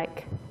just be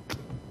like,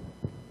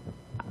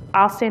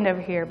 I'll stand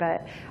over here,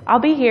 but I'll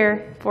be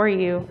here for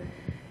you,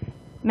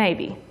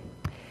 maybe.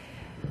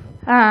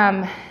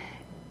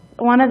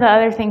 One of the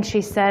other things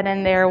she said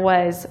in there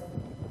was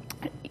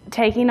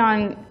taking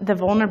on the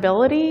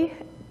vulnerability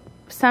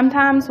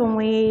sometimes when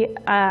we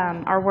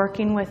are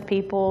working with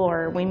people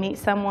or we meet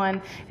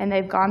someone and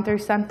they've gone through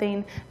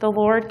something, the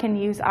Lord can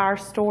use our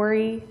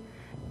story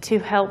to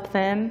help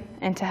them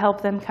and to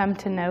help them come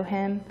to know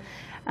Him.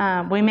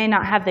 We may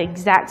not have the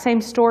exact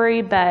same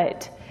story,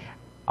 but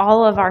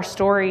all of our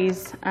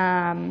stories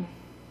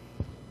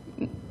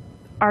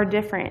are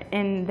different,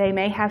 and they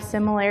may have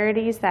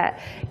similarities,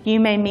 that you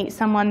may meet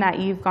someone that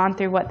you've gone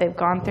through what they've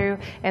gone through,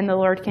 and the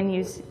Lord can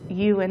use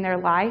you in their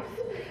life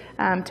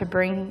to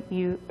bring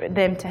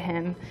them to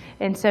Him.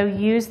 And so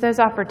use those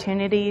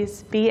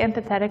opportunities, be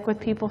empathetic with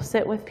people,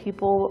 sit with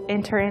people,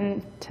 enter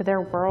into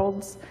their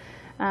worlds.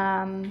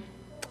 And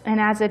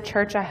as a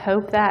church, I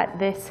hope that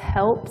this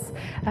helps.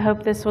 I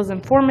hope this was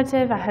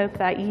informative. I hope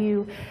that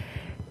you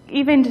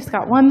even just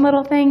got one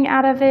little thing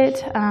out of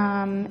it,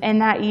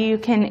 and that you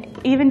can,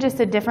 even just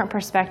a different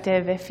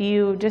perspective, if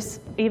you just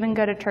even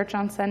go to church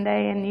on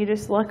Sunday and you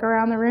just look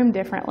around the room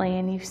differently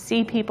and you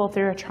see people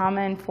through a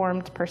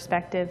trauma-informed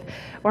perspective,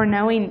 or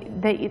knowing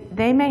that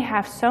they may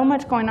have so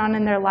much going on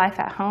in their life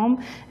at home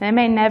and they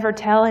may never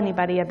tell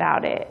anybody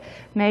about it.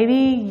 Maybe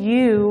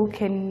you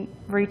can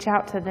reach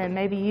out to them.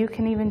 Maybe you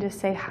can even just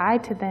say hi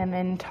to them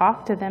and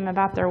talk to them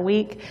about their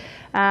week,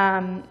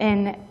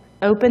 and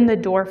open the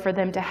door for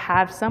them to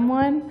have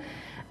someone.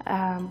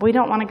 We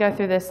don't want to go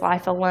through this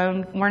life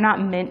alone. We're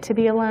not meant to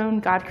be alone.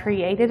 God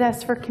created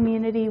us for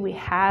community. We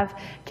have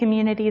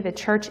community. The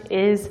church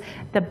is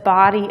the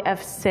body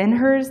of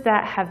sinners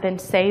that have been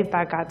saved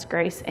by God's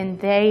grace, and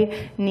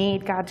they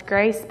need God's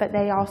grace, but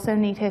they also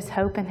need His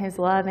hope and His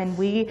love, and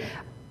we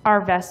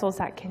are vessels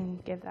that can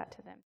give that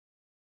to them.